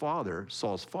 his father,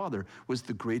 Saul's father, was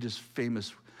the greatest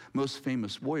most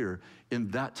famous warrior in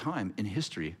that time in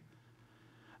history.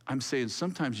 I'm saying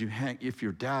sometimes if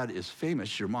your dad is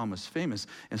famous, your mom is famous,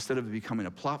 instead of it becoming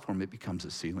a platform, it becomes a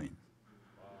ceiling.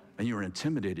 And you're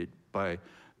intimidated by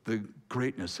the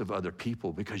greatness of other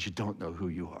people because you don't know who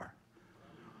you are.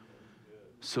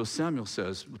 So Samuel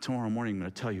says, tomorrow morning I'm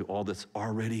going to tell you all that's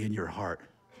already in your heart.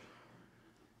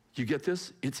 You get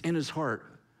this? It's in his heart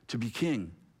to be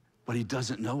king, but he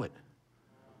doesn't know it.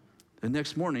 The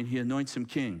next morning he anoints him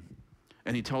king,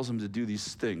 and he tells him to do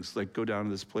these things, like go down to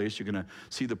this place. You're going to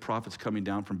see the prophets coming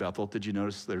down from Bethel. Did you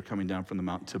notice they're coming down from the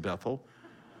mountain to Bethel?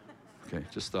 Okay,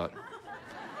 just thought.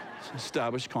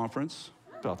 Established conference,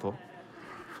 Bethel.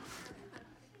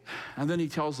 And then he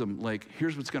tells them,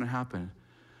 here's what's going to happen.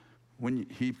 When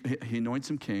he anoints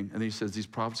him king, and then he says, these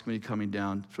prophets are going to be coming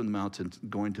down from the mountains,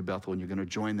 going to Bethel, and you're going to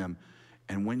join them.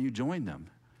 And when you join them,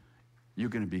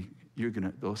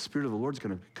 the Spirit of the Lord's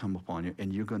going to come upon you,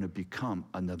 and you're going to become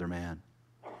another man.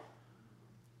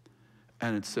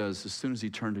 And it says, as soon as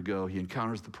he turned to go, he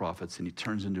encounters the prophets, and he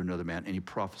turns into another man, and he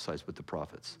prophesies with the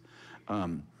prophets.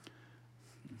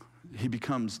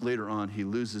 Later on, he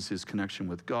loses his connection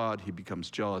with God. He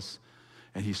becomes jealous.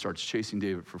 And he starts chasing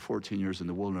David for 14 years in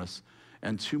the wilderness.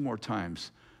 And 2 more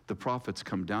times, the prophets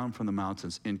come down from the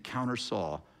mountains, encounter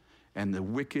Saul, and the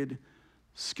wicked,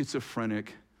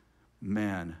 schizophrenic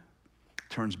man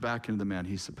turns back into the man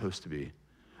he's supposed to be,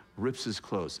 rips his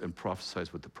clothes, and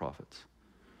prophesies with the prophets.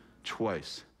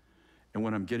 Twice. And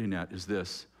what I'm getting at is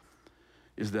this,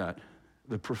 is that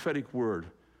the prophetic word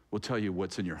will tell you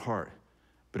what's in your heart,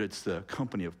 but it's the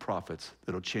company of prophets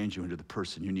that'll change you into the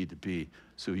person you need to be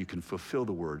so you can fulfill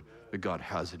the word that God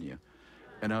has in you.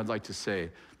 And I'd like to say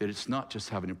that it's not just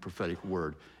having a prophetic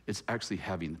word, it's actually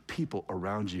having people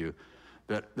around you,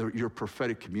 that your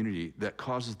prophetic community that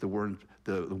causes the word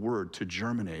to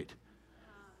germinate,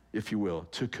 if you will,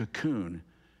 to cocoon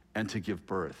and to give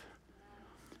birth.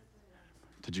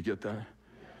 Did you get that?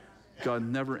 God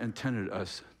never intended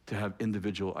us to have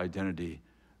individual identity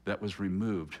that was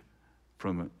removed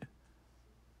from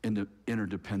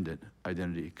interdependent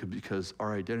identity, because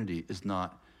our identity is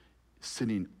not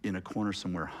sitting in a corner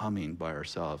somewhere humming by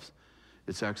ourselves.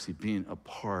 It's actually being a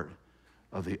part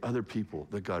of the other people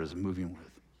that God is moving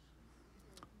with.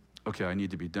 Okay, I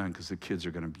need to be done because the kids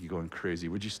are going to be going crazy.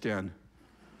 Would you stand?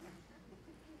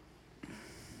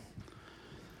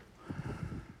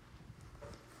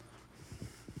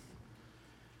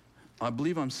 I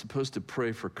believe I'm supposed to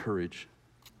pray for courage.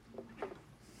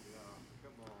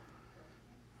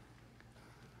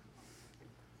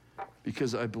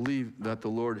 Because I believe that the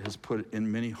Lord has put in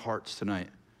many hearts tonight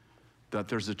that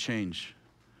there's a change.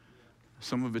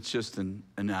 Some of it's just an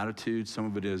attitude. Some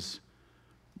of it is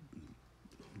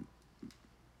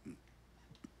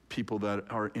people that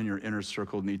are in your inner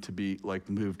circle need to be like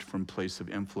moved from place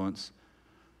of influence.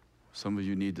 Some of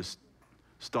you need to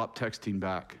stop texting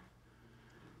back.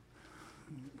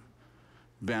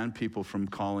 Ban people from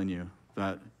calling you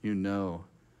that you know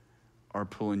are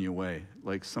pulling you away.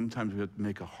 Like sometimes we have to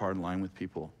make a hard line with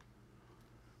people.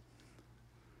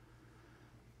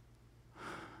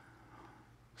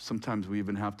 Sometimes we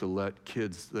even have to let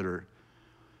kids that are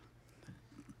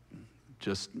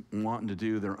just wanting to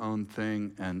do their own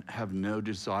thing and have no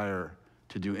desire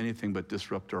to do anything but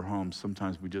disrupt our homes.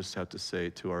 Sometimes we just have to say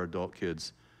to our adult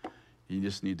kids, you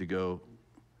just need to go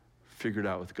figure it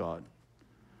out with God,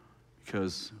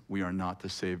 because we are not the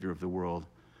Savior of the world.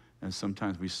 And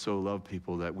sometimes we so love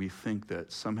people that we think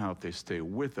that somehow if they stay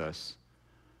with us,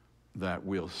 that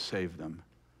we'll save them.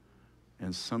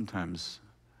 And sometimes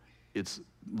it's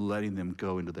letting them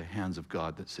go into the hands of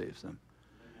God that saves them.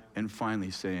 And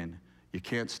finally saying, you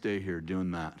can't stay here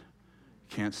doing that.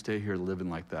 You can't stay here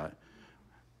living like that.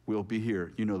 We'll be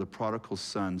here. You know, the prodigal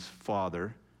son's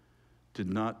father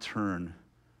did not turn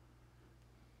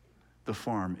the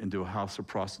farm into a house of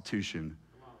prostitution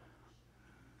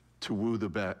to woo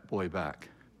the boy back.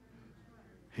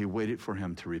 He waited for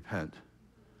him to repent.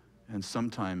 And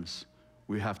sometimes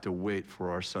we have to wait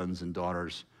for our sons and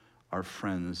daughters, our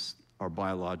friends, our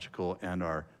biological and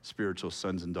our spiritual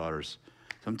sons and daughters.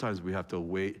 Sometimes we have to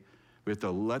wait. We have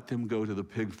to let them go to the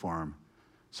pig farm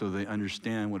so they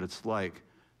understand what it's like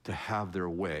to have their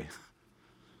way.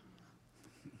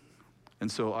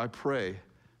 And so I pray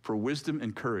for wisdom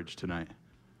and courage tonight.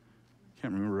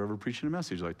 Can't remember ever preaching a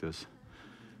message like this.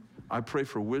 I pray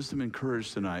for wisdom and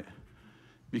courage tonight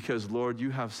because, Lord,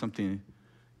 you have something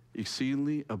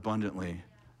exceedingly abundantly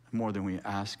more than we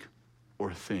ask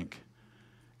or think.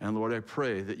 And, Lord, I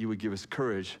pray that you would give us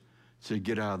courage to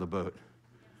get out of the boat,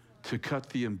 to cut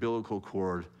the umbilical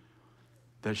cord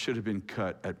that should have been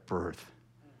cut at birth,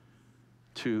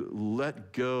 to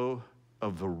let go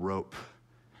of the rope,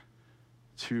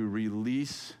 to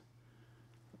release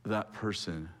that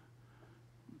person,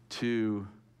 to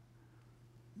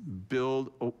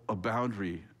build a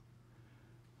boundary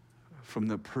from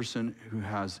the person who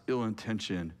has ill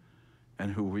intention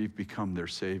and who we've become their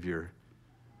savior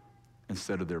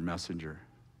instead of their messenger.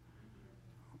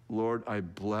 Lord, I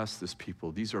bless this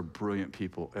people. These are brilliant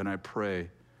people, and I pray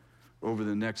over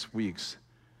the next weeks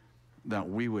that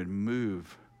we would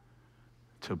move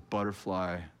to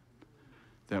butterfly,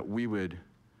 that we would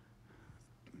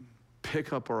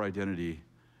pick up our identity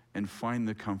and find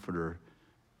the comforter,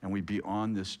 and we'd be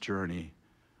on this journey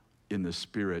in the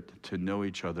Spirit to know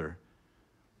each other.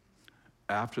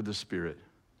 After the Spirit,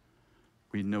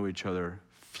 we know each other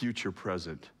future,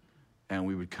 present, and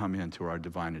we would come into our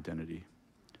divine identity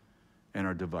and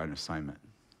our divine assignment.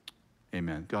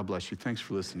 Amen. God bless you. Thanks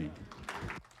for listening.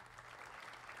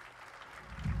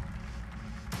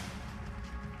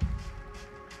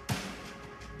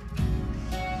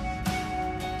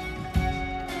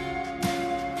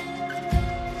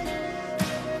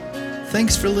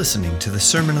 Thanks for listening to the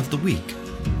Sermon of the Week.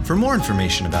 For more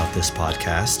information about this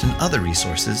podcast and other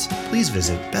resources, please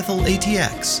visit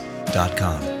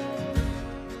bethelatx.com.